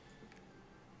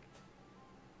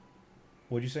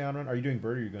 What'd you say, Anran? Are you doing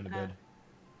bird or are you going to bed?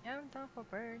 Yeah, I'm down for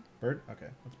bird. Bird? Okay,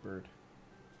 let's bird.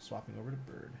 Swapping over to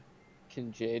bird.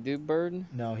 Can Jay do bird?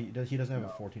 No, he doesn't have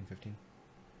a 14, 15.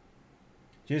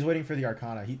 Jay's waiting for the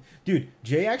Arcana. Dude,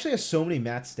 Jay actually has so many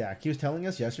mats stacked. He was telling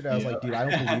us yesterday, I was like, dude, I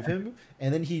don't believe him.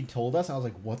 And then he told us, and I was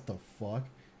like, what the fuck?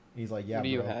 And he's like, yeah, What do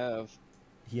you bro. have?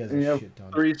 He has You a have shit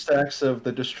ton. 3 stacks of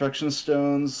the destruction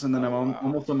stones, and then I'm wow.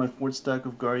 almost on my 4th stack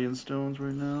of guardian stones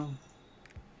right now.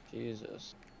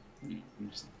 Jesus. I'm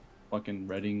just fucking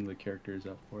readying the characters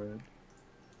up for it.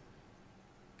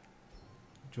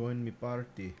 Join me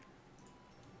party.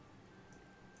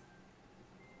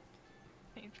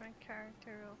 Change my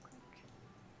character real quick.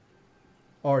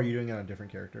 Oh, are you doing it on a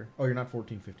different character? Oh, you're not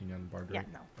 14, 15, you're on Bard, Yeah,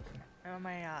 right? no. Okay. I'm on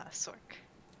my Sork.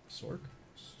 Sork?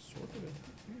 Sork?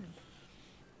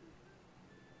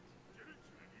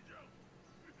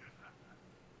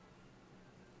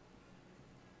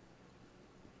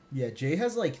 Yeah, Jay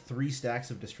has like 3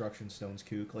 stacks of destruction stones,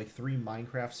 Kook. Like 3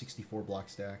 Minecraft 64 block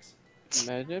stacks.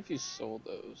 Imagine if you sold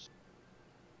those.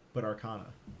 But Arcana.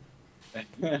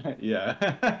 Yeah.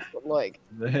 But like,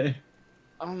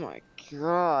 oh my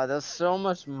god, that's so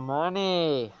much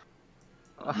money.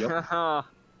 Yep.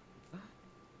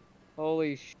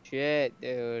 Holy shit,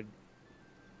 dude.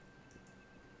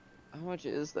 How much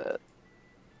is that?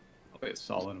 Probably a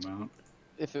solid amount.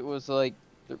 If it was like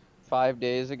 5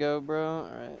 days ago, bro,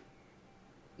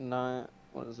 alright.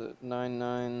 What is it?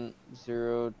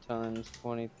 990 times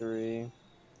 23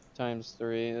 times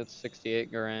 3, that's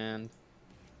 68 grand.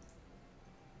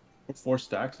 4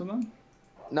 stacks of them?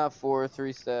 Not 4,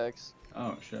 3 stacks.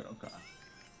 Oh shit, okay.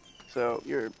 So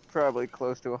you're probably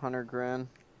close to 100 grand.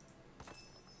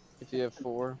 If you have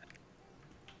 4.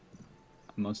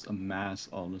 I must amass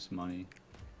all this money.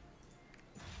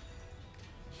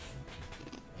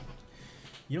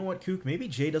 You know what, Kook? Maybe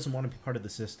Jay doesn't want to be part of the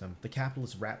system. The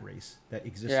capitalist rat race that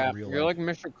exists Yeah, in real you're life. like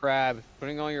Mr. Krabs,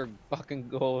 putting all your fucking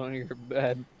gold under your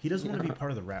bed. He doesn't want to be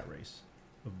part of the rat race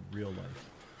of real life.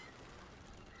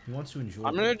 He wants to enjoy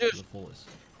I'm gonna it to just- the fullest.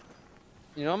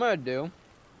 You know what I'm gonna do?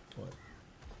 What?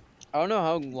 I don't know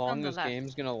how long the this left.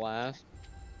 game's gonna last.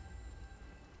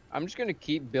 I'm just gonna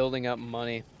keep building up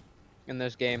money in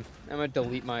this game. I'm gonna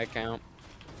delete my account.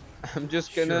 I'm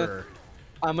just gonna. Sure.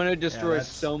 I'm gonna destroy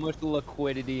that's- so much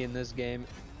liquidity in this game.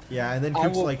 Yeah, and then I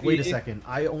Cook's will like, wait a be- second,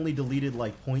 I only deleted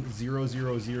like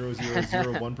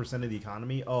 0.00001% of the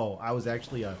economy. Oh, I was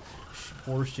actually a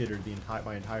horse shitter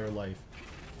my entire life.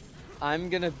 I'm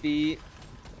gonna be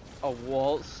a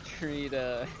Wall Street.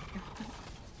 Oh,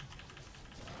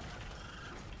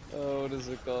 what is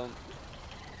it called?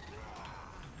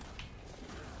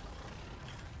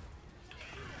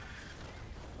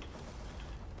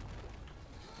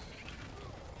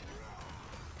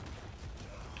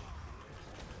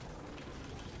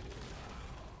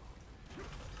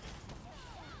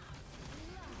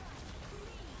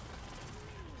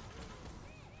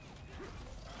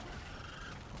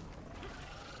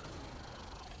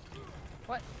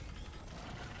 What?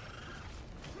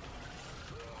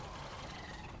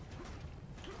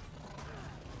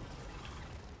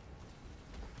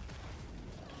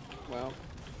 Well,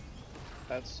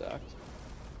 that sucked.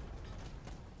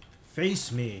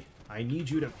 Face me. I need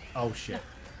you to... Oh, shit.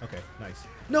 Okay, nice.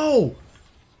 No!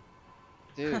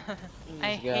 Dude, I what's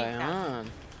hate going that. on?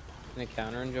 Any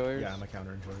counter enjoyers? Yeah, I'm a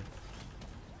counter enjoyer.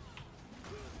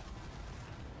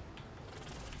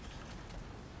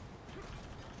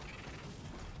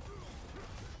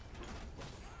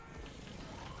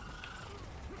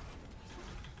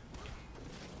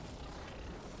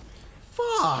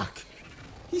 Fuck!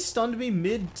 He stunned me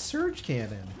mid-surge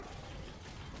cannon.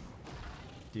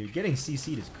 Dude, getting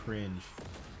CC'd is cringe.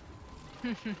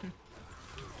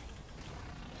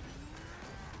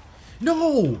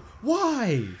 No!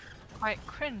 Why? Quite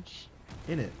cringe.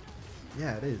 In it.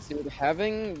 Yeah, it is. Dude,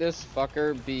 having this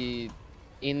fucker be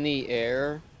in the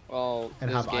air while And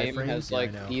this have game iframes? has Yeah, I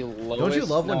like know. the lowest. Don't you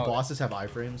love when no, bosses have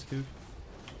iframes, Coop?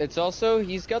 It's also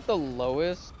he's got the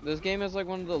lowest. This game has like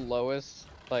one of the lowest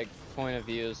like point of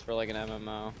views for like an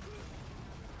MMO.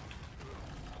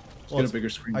 Just get a bigger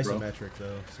screen, bro. Isometric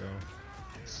though, so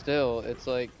Still, it's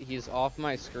like he's off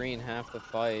my screen half the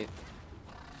fight.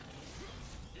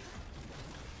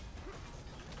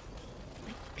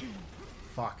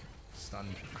 fuck.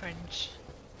 Stunned. Cringe.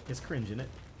 It's cringe, isn't it?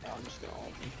 Oh, I'm just gonna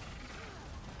ult him.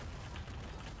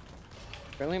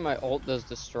 Apparently my ult does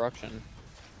destruction.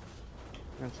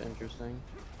 That's interesting.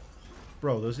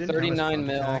 Bro, those didn't 39 count as front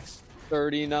mil. attacks.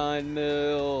 39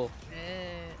 mil. Eh.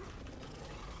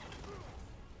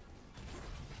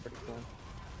 Pretty cool.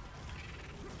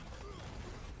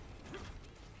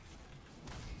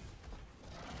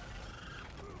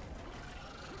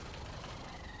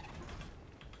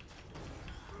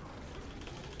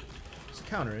 There's a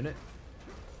counter in it.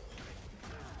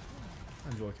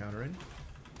 I enjoy countering.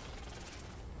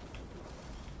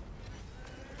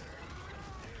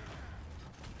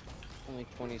 Only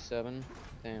 27.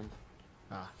 Damn.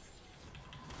 Ah.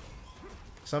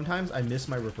 Sometimes I miss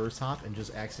my reverse hop and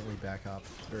just accidentally back hop.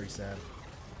 It's very sad.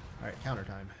 Alright, counter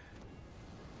time.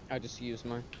 I just used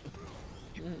mine.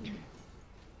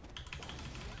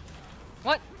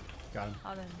 What? Got him.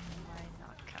 How did I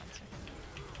not counter?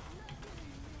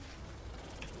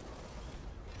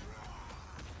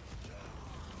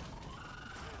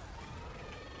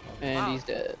 And Wow. he's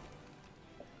dead.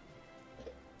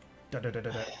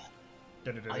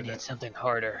 I need something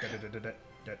harder.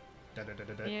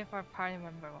 See if our party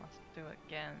member wants to do it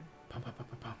again.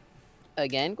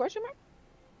 Again? Question mark?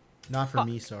 Not for Fuck.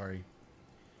 me, sorry.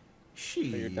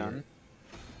 She. So you're done?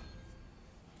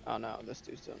 Oh no, this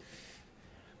dude's done.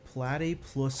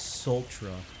 Platypus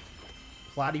ultra.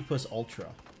 Platypus ultra.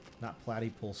 Not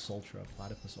platypus ultra.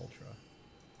 Platypus ultra.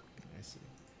 I see.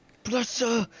 Plus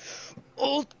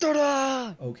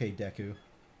ultra. Okay, Deku.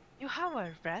 You have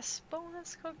a rest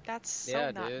bonus, Cook? That's so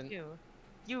Yeah, not dude. you.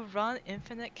 You run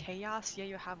infinite chaos, yet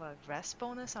you have a rest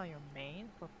bonus on your main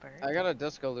for bird. I got a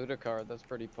Deskaluda card. That's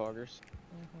pretty poggers.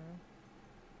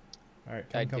 Alright,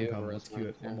 I come. do Let's rest cue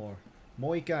it. yeah. One more.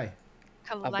 Moikai.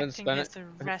 Collecting spending- is a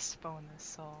rest bonus,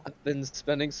 so I've been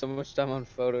spending so much time on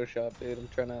Photoshop, dude. I'm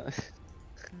trying to.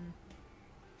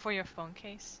 for your phone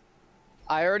case.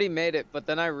 I already made it, but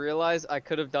then I realized I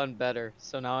could have done better.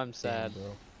 So now I'm sad. Damn,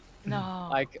 bro.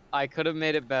 No. I could have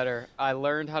made it better. I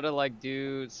learned how to like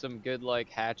do some good like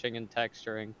hatching and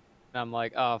texturing. And I'm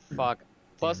like, oh fuck.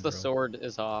 Plus Damn, the bro. sword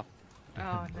is off.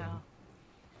 Oh no.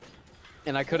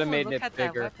 And I could have Ooh, made look it at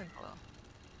bigger. That weapon glow.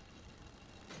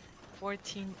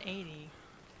 1480,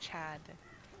 Chad.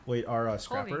 Wait, our Holy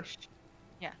scrapper?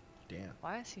 yeah. Damn.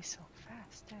 Why is he so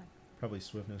fast? Damn. Probably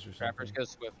swiftness or Trappers something. go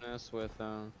swiftness with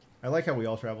I like how we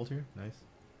all traveled here. Nice.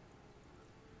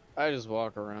 I just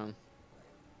walk around.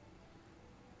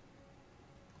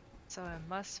 So it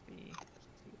must be.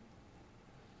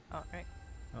 Oh right.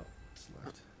 Oh, What's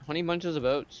left? Honey bunches of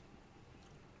oats.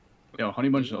 Yo, honey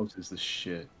bunch of oats is the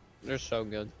shit. They're so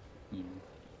good. Yeah.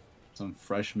 Some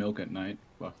fresh milk at night.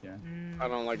 Fuck yeah. I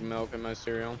don't like milk in my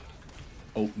cereal.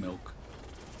 Oat milk.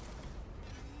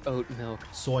 Oat milk.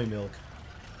 Soy milk.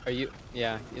 Are you?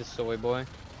 Yeah, you soy boy.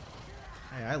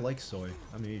 Hey, I like soy.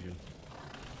 I'm Asian.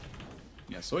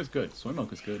 Yeah, soy's good. Soy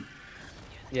milk is good.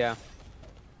 Yeah.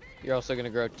 You're also gonna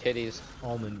grow titties.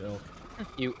 Almond milk.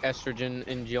 You estrogen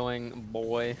enjoying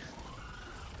boy.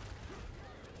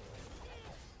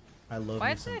 I love Why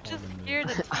me did some I just almond hear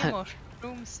milk. the Timo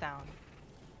shroom sound?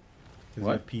 Because What?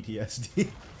 I have PTSD.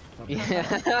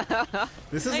 Yeah.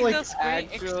 This is Like like those great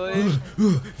actually-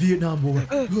 Vietnam War.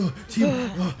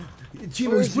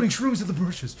 Timo is putting shrooms in the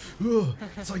bushes.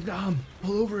 It's like Nam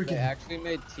all over They again. actually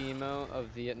made Timo a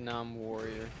Vietnam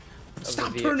warrior. of the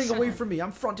Stop Viet turning away Cong. from me.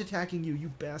 I'm front attacking you, you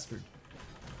bastard.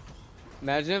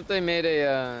 Imagine if they made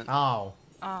a Ow.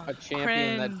 Oh,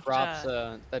 champion that cringe.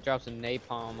 drops a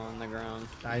napalm on the ground.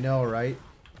 I know, right?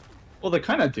 Well, they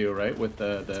kind of do, right? With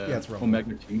the Yeah, it's Rumble.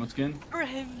 Omega Timo skin.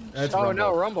 Cringe. That's Oh Rumble.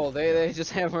 no, Rumble. They just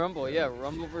have Rumble. Yeah,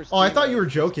 Rumble versus. Oh, I thought Timo. you were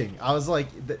joking. I was like,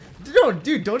 no,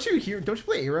 dude, don't you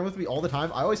play Arran with me all the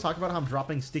time? I always talk about how I'm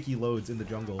dropping sticky loads in the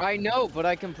jungle. I know, but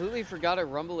I completely forgot a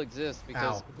Rumble exists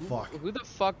because Ow, fuck. who the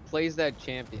fuck plays that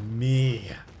champion? Me.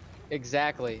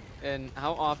 Exactly. And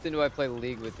how often do I play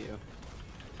League with you?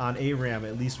 On ARAM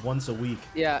at least once a week.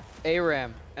 Yeah,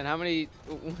 ARAM. And how many?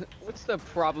 What's the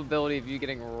probability of you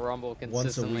getting Rumble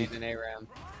consistently week. in ARAM?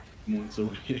 Once a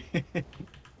week.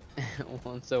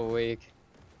 Once a week.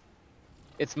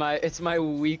 It's my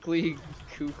weekly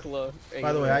Kukla.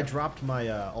 By the way, I ARAM. dropped my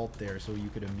alt there so you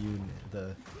could immune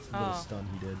the little Oh. stun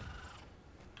he did.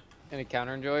 Any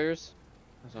counter enjoyers?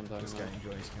 That's what I'm talking This about. guy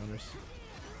enjoys counters.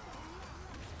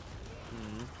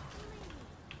 Mhm.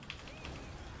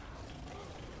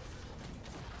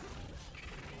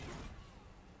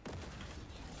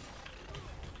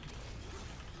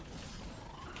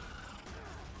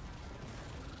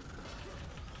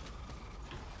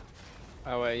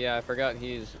 Oh wait, yeah, I forgot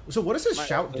he's So what does his My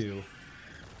shout alt is- do?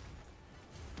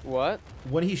 what?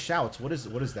 When he shouts, what is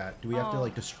that? Do we have to Oh.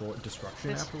 like destruction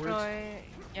afterwards? Destroy.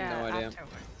 Yeah, No idea.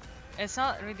 afterwards. It's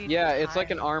not really. Yeah, it's like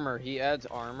an high. armor. He adds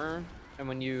armor, and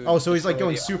when you Oh, so he's like destroy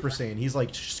going the Super Saiyan. He's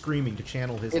like screaming to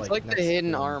channel his It's like the next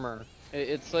hidden form. armor.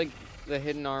 It's like the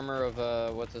hidden armor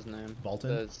of what's his name? Bolton?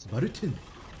 The- Bolton.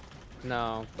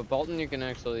 No, but Bolton you can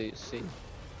actually see.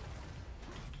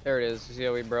 There it is. You see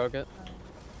how we broke it?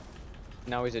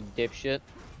 Now he's a dipshit.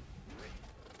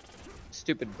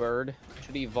 Stupid bird.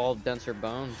 Should evolve denser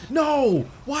bones. No!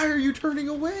 Why are you turning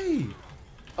away?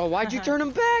 Oh, why'd you turn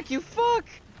him back? You fuck!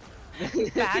 Back You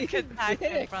attack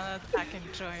in dick. front of attack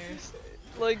enjoyers.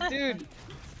 Like, dude,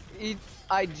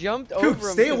 I jumped Dude, over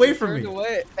him. stay 'cause away he from turned me.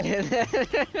 Away.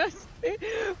 What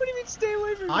do you mean stay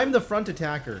away from me? I'm the front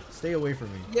attacker. Stay away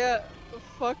from me. Yeah,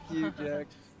 fuck you, Jack.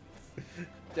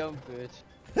 Dumb bitch.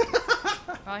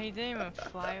 Oh, he didn't even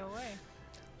fly away.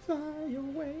 Fly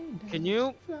away. Can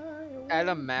you fly away, add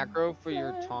a macro for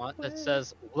your fly taunt that away.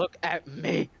 says, "Look at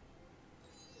me"?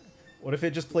 What if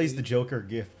it just plays the Joker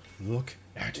gif? Look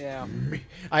at Yeah. me.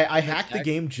 I hacked the Jack-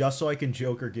 game just so I can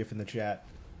Joker gif in the chat.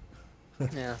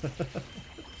 Yeah.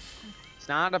 It's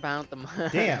not about the money.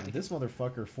 Damn, this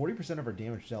motherfucker, 40% of our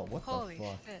damage dealt. What Holy the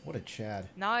fuck? shit. What a Chad.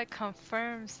 Now it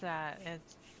confirms that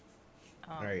it's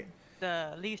Alright.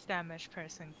 the least damaged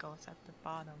person goes at the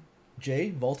bottom.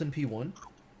 Jay, Volton P1?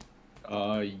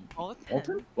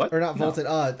 Bolton? What? Or not No.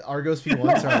 Volton, Argos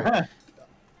P1, sorry.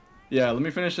 Yeah, let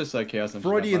me finish this chaos. and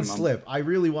Freudian shut up, slip. I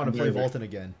really want to I'm play very- Volton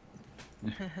again.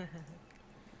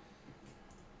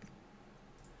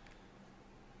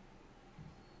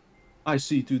 I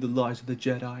see through the lies of the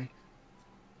Jedi.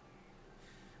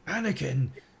 Anakin,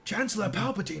 Chancellor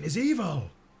Palpatine is evil.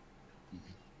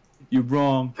 You're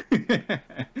wrong.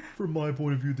 From my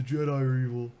point of view, the Jedi are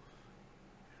evil.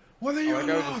 Whether you Oh, are I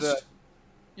know it's lost.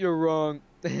 You're wrong.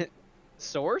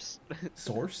 Source?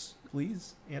 Source,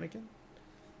 please, Anakin.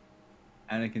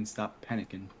 Anakin, stop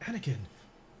panicking. Anakin,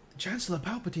 Chancellor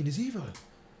Palpatine is evil.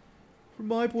 From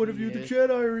my point of view, the Yes. Jedi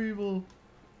are evil.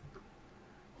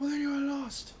 Whether you are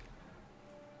lost.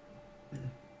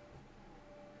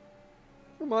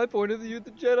 From my point of view, the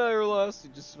Jedi are lost. He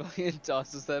just fucking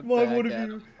tosses that My back point of at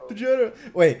view, him. the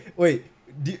Jedi. Wait.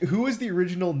 Who was the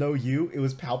original No You? It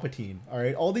was Palpatine. All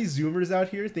right. All these Zoomers out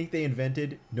here think they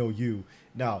invented No You.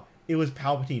 No, it was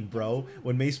Palpatine, bro.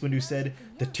 When Mace Windu said,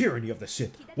 "The tyranny of the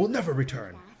Sith will never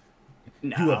return.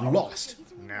 No. You have lost."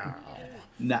 No.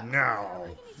 No.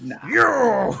 No. No.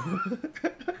 You.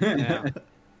 Yeah.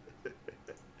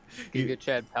 He- Giga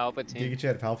Chad Palpatine. Giga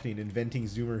Chad Palpatine inventing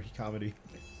Zoomer comedy.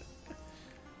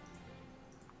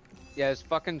 Yeah, his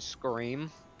fucking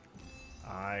scream.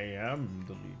 I am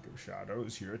the League of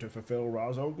Shadows, here to fulfill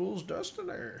Razogul's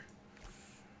destiny.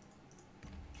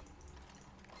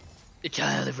 The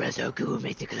child of Razogul will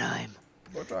make the climb.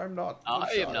 But I'm not the I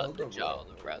am child not the of child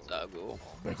of Razogul.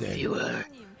 But then You were.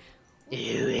 Who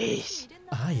is?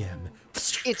 I am.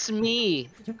 It's me,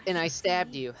 and I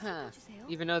stabbed you, huh?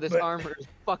 Even though this But- armor is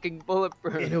fucking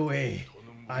bulletproof. In a way,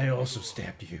 I also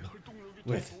stabbed you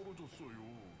with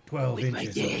 12 With my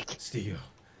inches dick. of steel.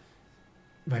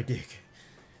 My dick.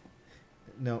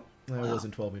 No, that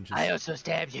wasn't 12 inches. I also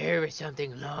stabbed her with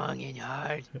something long and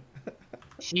hard.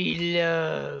 She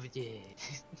loved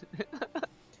it.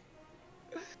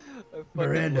 I fucking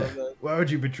Miranda, love that. why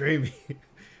would you betray me?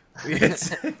 We had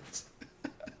sex.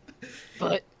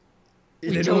 But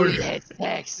In we an totally order had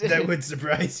sex. that would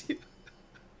surprise you.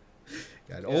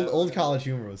 God, old college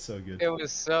humor was so good. It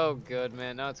was so good,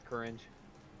 man. Now it's cringe.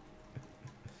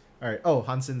 All right. Oh,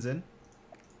 Hansen's in.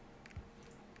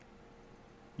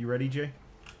 You ready, Jay?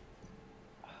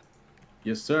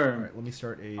 Yes, sir. All right. Let me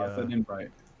start a. I'll send an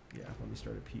invite. Yeah. Let me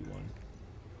start a P1.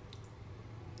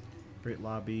 Great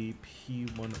lobby.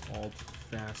 P1 alt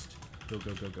fast. Go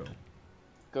go go go.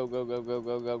 Go, go, go, go,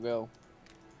 go, go, go.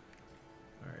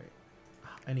 All right.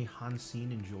 Any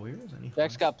Hansen enjoyers? Any?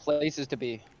 Jack's got places to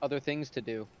be, other things to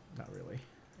do. Not really.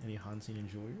 Any Hansen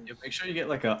enjoyers? Yeah, make sure you get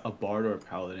like a bard or a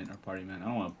paladin or party man. I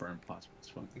don't want to burn pots with this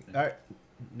fucking thing. All right.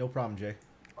 No problem, Jay.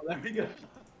 Oh, there we go.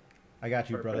 I got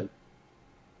you, brother. Perfect.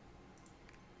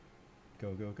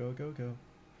 Go go go go go.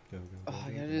 Go go. Oh, go, I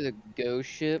go, gotta go. do the go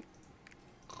ship.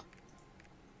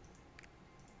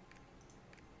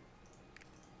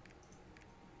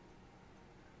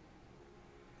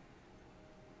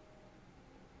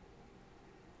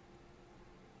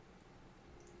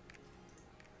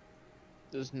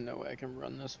 There's no way I can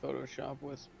run this Photoshop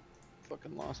with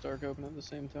fucking Lost Ark open at the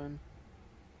same time.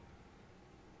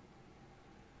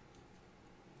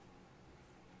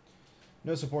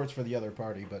 No supports for the other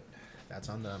party, but that's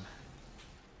on them.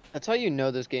 That's how you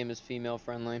know this game is female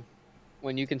friendly.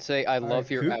 When you can say, I All love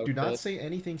right, your Coop, outfit. do not say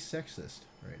anything sexist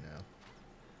right now.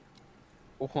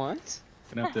 What?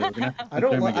 We're gonna have to I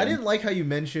don't. confirm I again. didn't like how you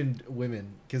mentioned women,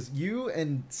 because you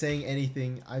and saying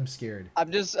anything, I'm scared. I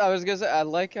was gonna say, I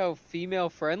like how female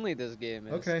friendly this game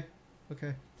is. Okay.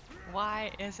 Okay.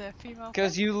 Why is it female?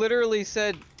 Because you literally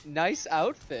said, nice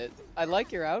outfit. I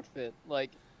like your outfit. Like,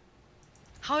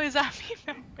 How is that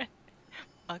female?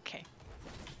 Okay.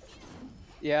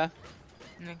 yeah?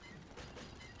 Mm.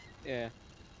 Yeah.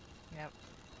 Yep.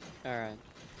 Alright.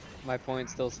 My point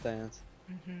still stands.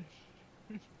 Mhm.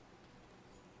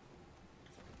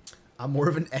 I'm more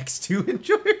of an X2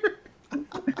 enjoyer.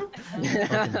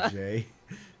 Fucking Jay.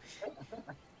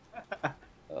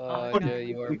 Oh, God. Jay,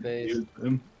 you are based. Use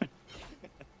them.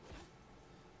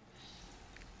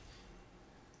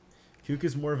 Kook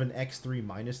is more of an X3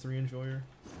 -3 enjoyer.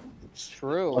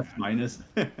 True. Plus minus.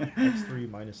 X3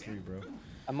 -3, bro.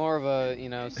 I'm more of a, you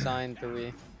know, sign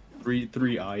 3.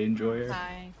 three eye enjoyer.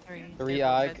 Hi, 3.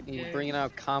 3i, you bringing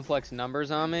out complex numbers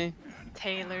on me?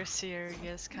 Taylor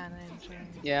series kind of enjoying.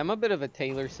 Yeah, I'm a bit of a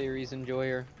Taylor series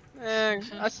enjoyer. I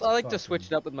like to switch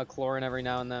it up with McLaurin every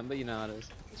now and then, but you know how it is.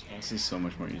 This boss is so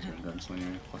much more easier than Dark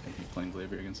Anyway. Fucking hate playing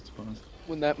Glavier against this boss.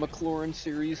 When that McLaurin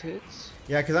series hits.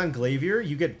 Yeah, because on Glavier,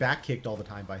 you get back kicked all the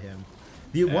time by him.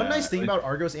 The one nice thing like- about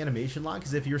Argos animation lock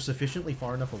is if you're sufficiently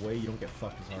far enough away, you don't get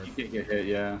fucked as hard. You can't get hit,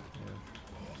 yeah.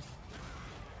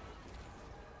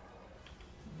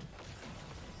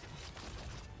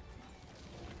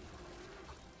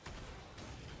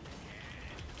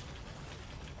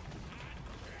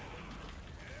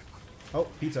 Oh,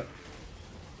 pizza.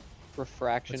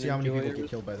 Refraction Let's see how many people enjoyer. get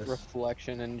killed by this.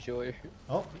 Reflection enjoyer.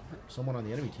 Oh, someone on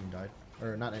the enemy team died.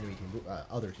 Or not enemy team,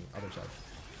 other team, other side.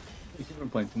 You've been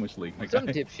playing too much League, my Some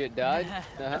guy. dipshit died.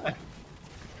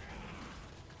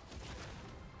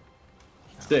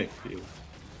 Stick, dude.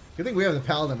 Good thing we have the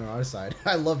paladin on our side.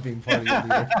 I love being part of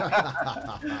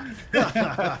the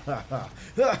leader.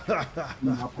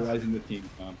 Monopolizing the team,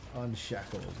 man.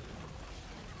 Unshackled.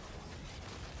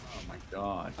 Oh my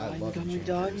god. I love I'm the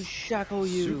gonna changes. shackle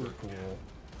you. Super cool.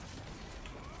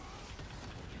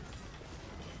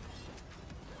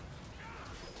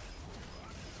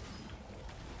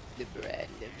 The brand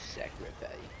of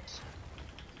sacrifice.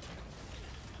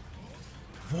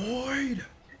 Void!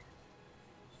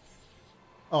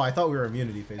 Oh, I thought we were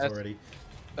immunity phase That's- already.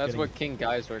 That's Getting- what King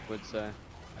Geisrick would say.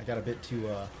 I got a bit too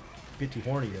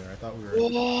horny there. I thought we were...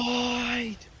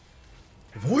 Void!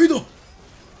 Void!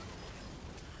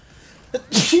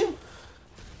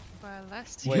 Well,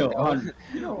 last Wait, Yo, that on,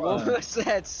 you know, What was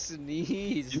that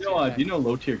sneeze? do you know Jack?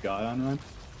 low tier god on man?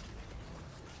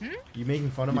 You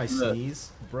making fun of my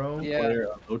sneeze, bro? Yeah. Player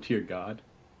of low tier god.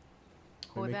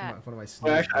 You're Who making that? fun of my sneeze,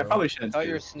 Well, actually, I bro. probably I shouldn't. thought say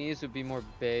your this. sneeze would be more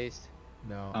based.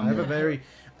 No, I have a very...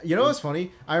 You know what's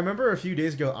funny? I remember a few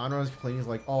days ago, Anran was complaining, he's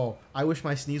like, oh, I wish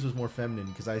my sneeze was more feminine,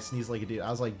 because I sneeze like a dude. I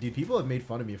was like, dude, people have made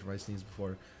fun of me for my sneeze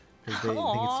before, because they think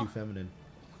it's too feminine.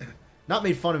 Not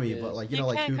made fun of me, but like, you know,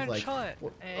 like, can't who, like, control it.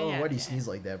 oh, Yeah, why do you yeah. sneeze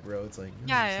like that, bro? It's like,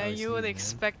 Yeah, that's how I you would sneeze, man.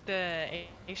 expect the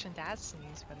Asian dad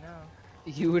sneeze, but no.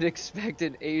 You would expect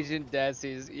an Asian dad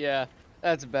sneeze. Yeah,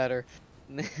 that's better.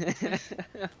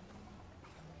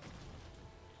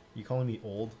 You calling me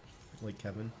old, like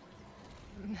Kevin?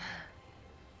 Yeah,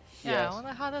 Yes. I wonder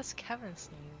how does Kevin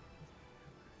sneeze?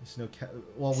 There's no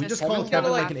well, we It's just just call Kevin's Kevin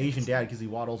gotta, like an like- Asian dad because he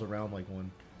waddles around like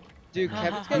one. Dude,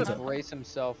 Kevin's gotta Pizza. brace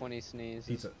himself when he sneezes.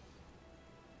 Pizza.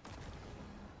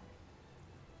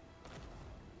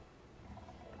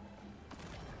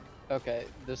 Okay,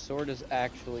 the sword is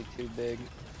actually too big.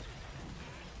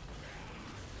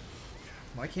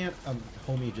 Why can't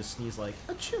homie just sneeze like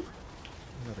achoo?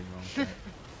 Nothing wrong with that.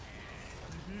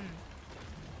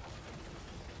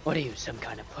 What are you, some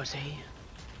kind of pussy?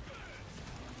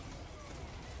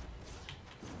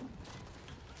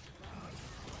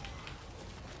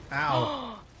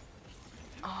 Ow!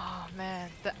 Oh man,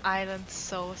 the island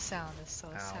soul sound is so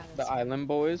Ow. satisfying. The island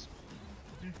boys?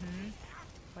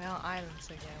 We on islands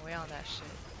again, we on that shit.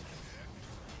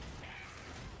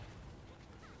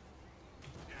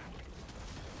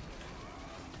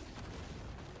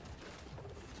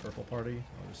 Purple party.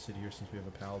 I'll just sit here since we have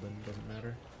a paladin. Doesn't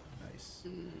matter. Nice.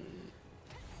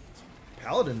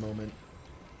 Paladin moment.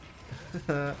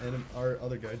 And our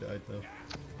other guy died though.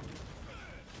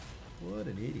 What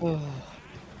an idiot.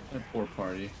 That poor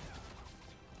party.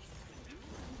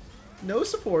 No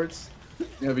supports.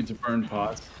 Having to burn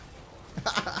pots.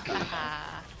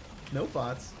 Haha. No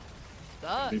bots.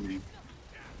 Suck. Maybe.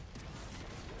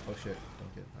 Oh shit,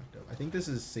 don't get knocked up. I think this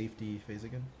is safety phase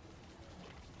again.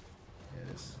 Yeah,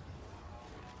 it is.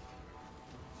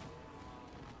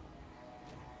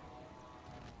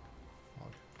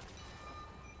 Hog.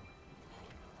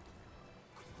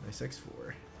 Nice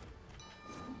X4.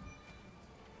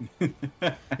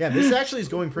 Yeah, this actually is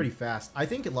going pretty fast. I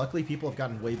think luckily people have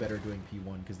gotten way better doing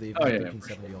P1 because they've got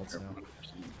 1570 ults now.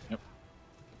 Yep.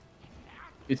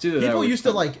 It's either that People or used to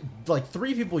it's- like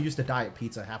 3 people used to die at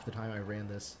pizza half the time I ran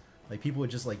this. Like people would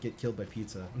just like get killed by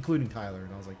pizza, including Tyler,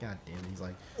 and I was like, God damn it. He's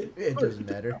like, it doesn't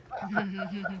matter.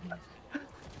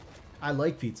 I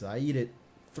like pizza. I eat it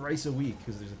thrice a week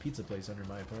because there's a pizza place under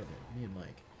my apartment. Me and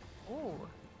Mike. Ooh.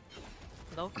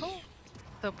 Local?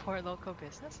 Support local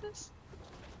businesses?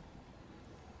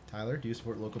 Tyler, do you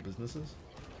support local businesses?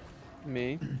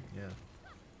 Me?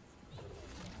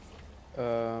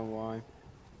 Yeah. Why?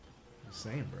 Just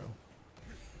saying, bro.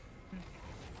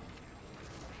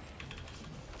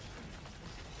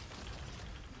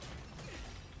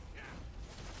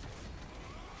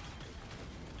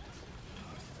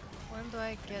 When do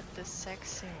I get the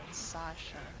sexy and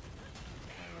Sasha?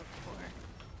 I look for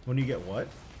When do you get what?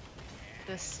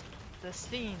 this, the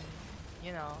scene,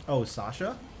 you know. Oh,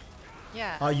 Sasha?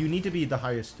 Yeah. You need to be the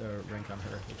highest rank on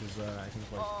her, which is, I think,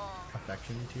 like, Oh.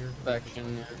 affection tier.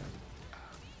 Affection.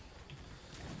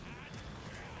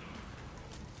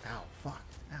 Ow, fuck.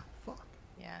 Ow, fuck.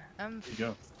 Yeah, I'm you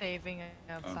go. saving a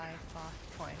Oh. 5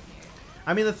 point here.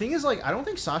 I mean, the thing is, like, I don't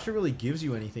think Sasha really gives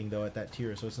you anything, though, at that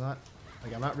tier, so it's not,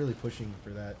 like, I'm not really pushing for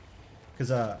that.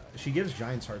 Because, she gives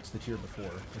Giant's Hearts the tier before,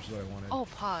 which is what I wanted. Oh,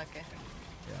 Pog.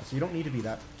 Yeah, so you don't need to be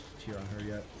that tier on her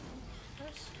yet.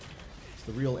 It's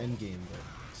the real end game, but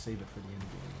save it for the end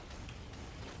game.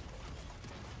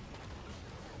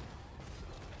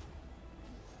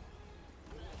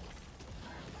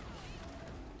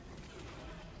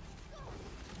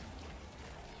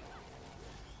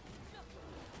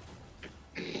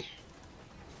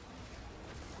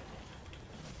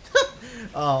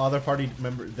 Oh, other party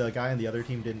member, the guy on the other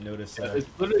team didn't notice. Yeah, it's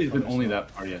literally been Thunder only Storm.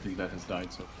 that party I think that has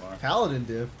died so far. Paladin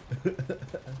diff.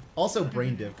 Also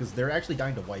brain diff, because they're actually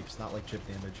dying to wipes, not like chip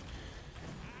damage.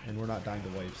 And we're not dying to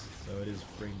wipes, so it is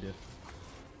brain diff.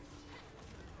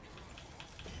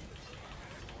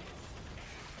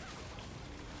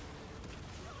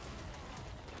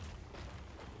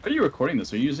 How are you recording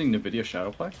this? Are you using NVIDIA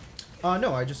Shadowplay?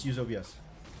 No, I just use OBS.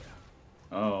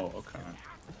 Oh, okay.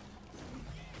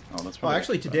 Oh, that's Oh, probably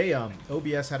actually today,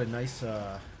 OBS had a nice,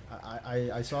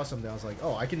 I saw something, I was like,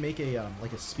 oh, I can make a,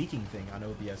 like a speaking thing on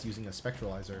OBS using a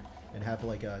spectralizer and have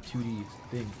like a 2D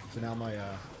thing. So now my,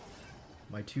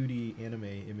 my 2D anime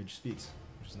image speaks,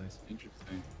 which is nice.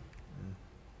 Interesting.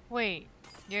 Wait,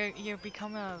 you're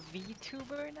becoming a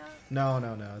VTuber now? No,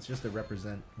 no, no, it's just to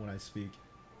represent when I speak.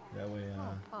 That way,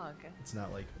 Oh, fuck. it's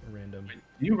not like random. Can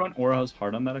you run Aura's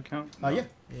hard on that account? Yeah,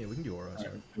 we can do auras.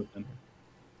 Alright, let's do it then.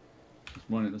 Let's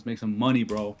run it. Let's make some money,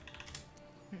 bro.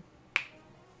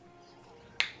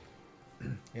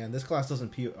 Yeah, and this class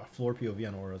doesn't floor POV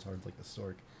on auras hard like the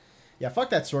Sork. Yeah, fuck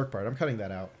that Sork part. I'm cutting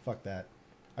that out. Fuck that.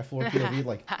 I floor POV'd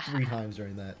like 3 times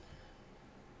during that.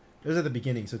 It was at the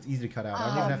beginning, so it's easy to cut out. I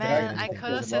don't Oh even have to man, edit I anything. could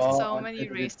have It's said all so on many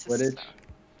edited racist footage. stuff.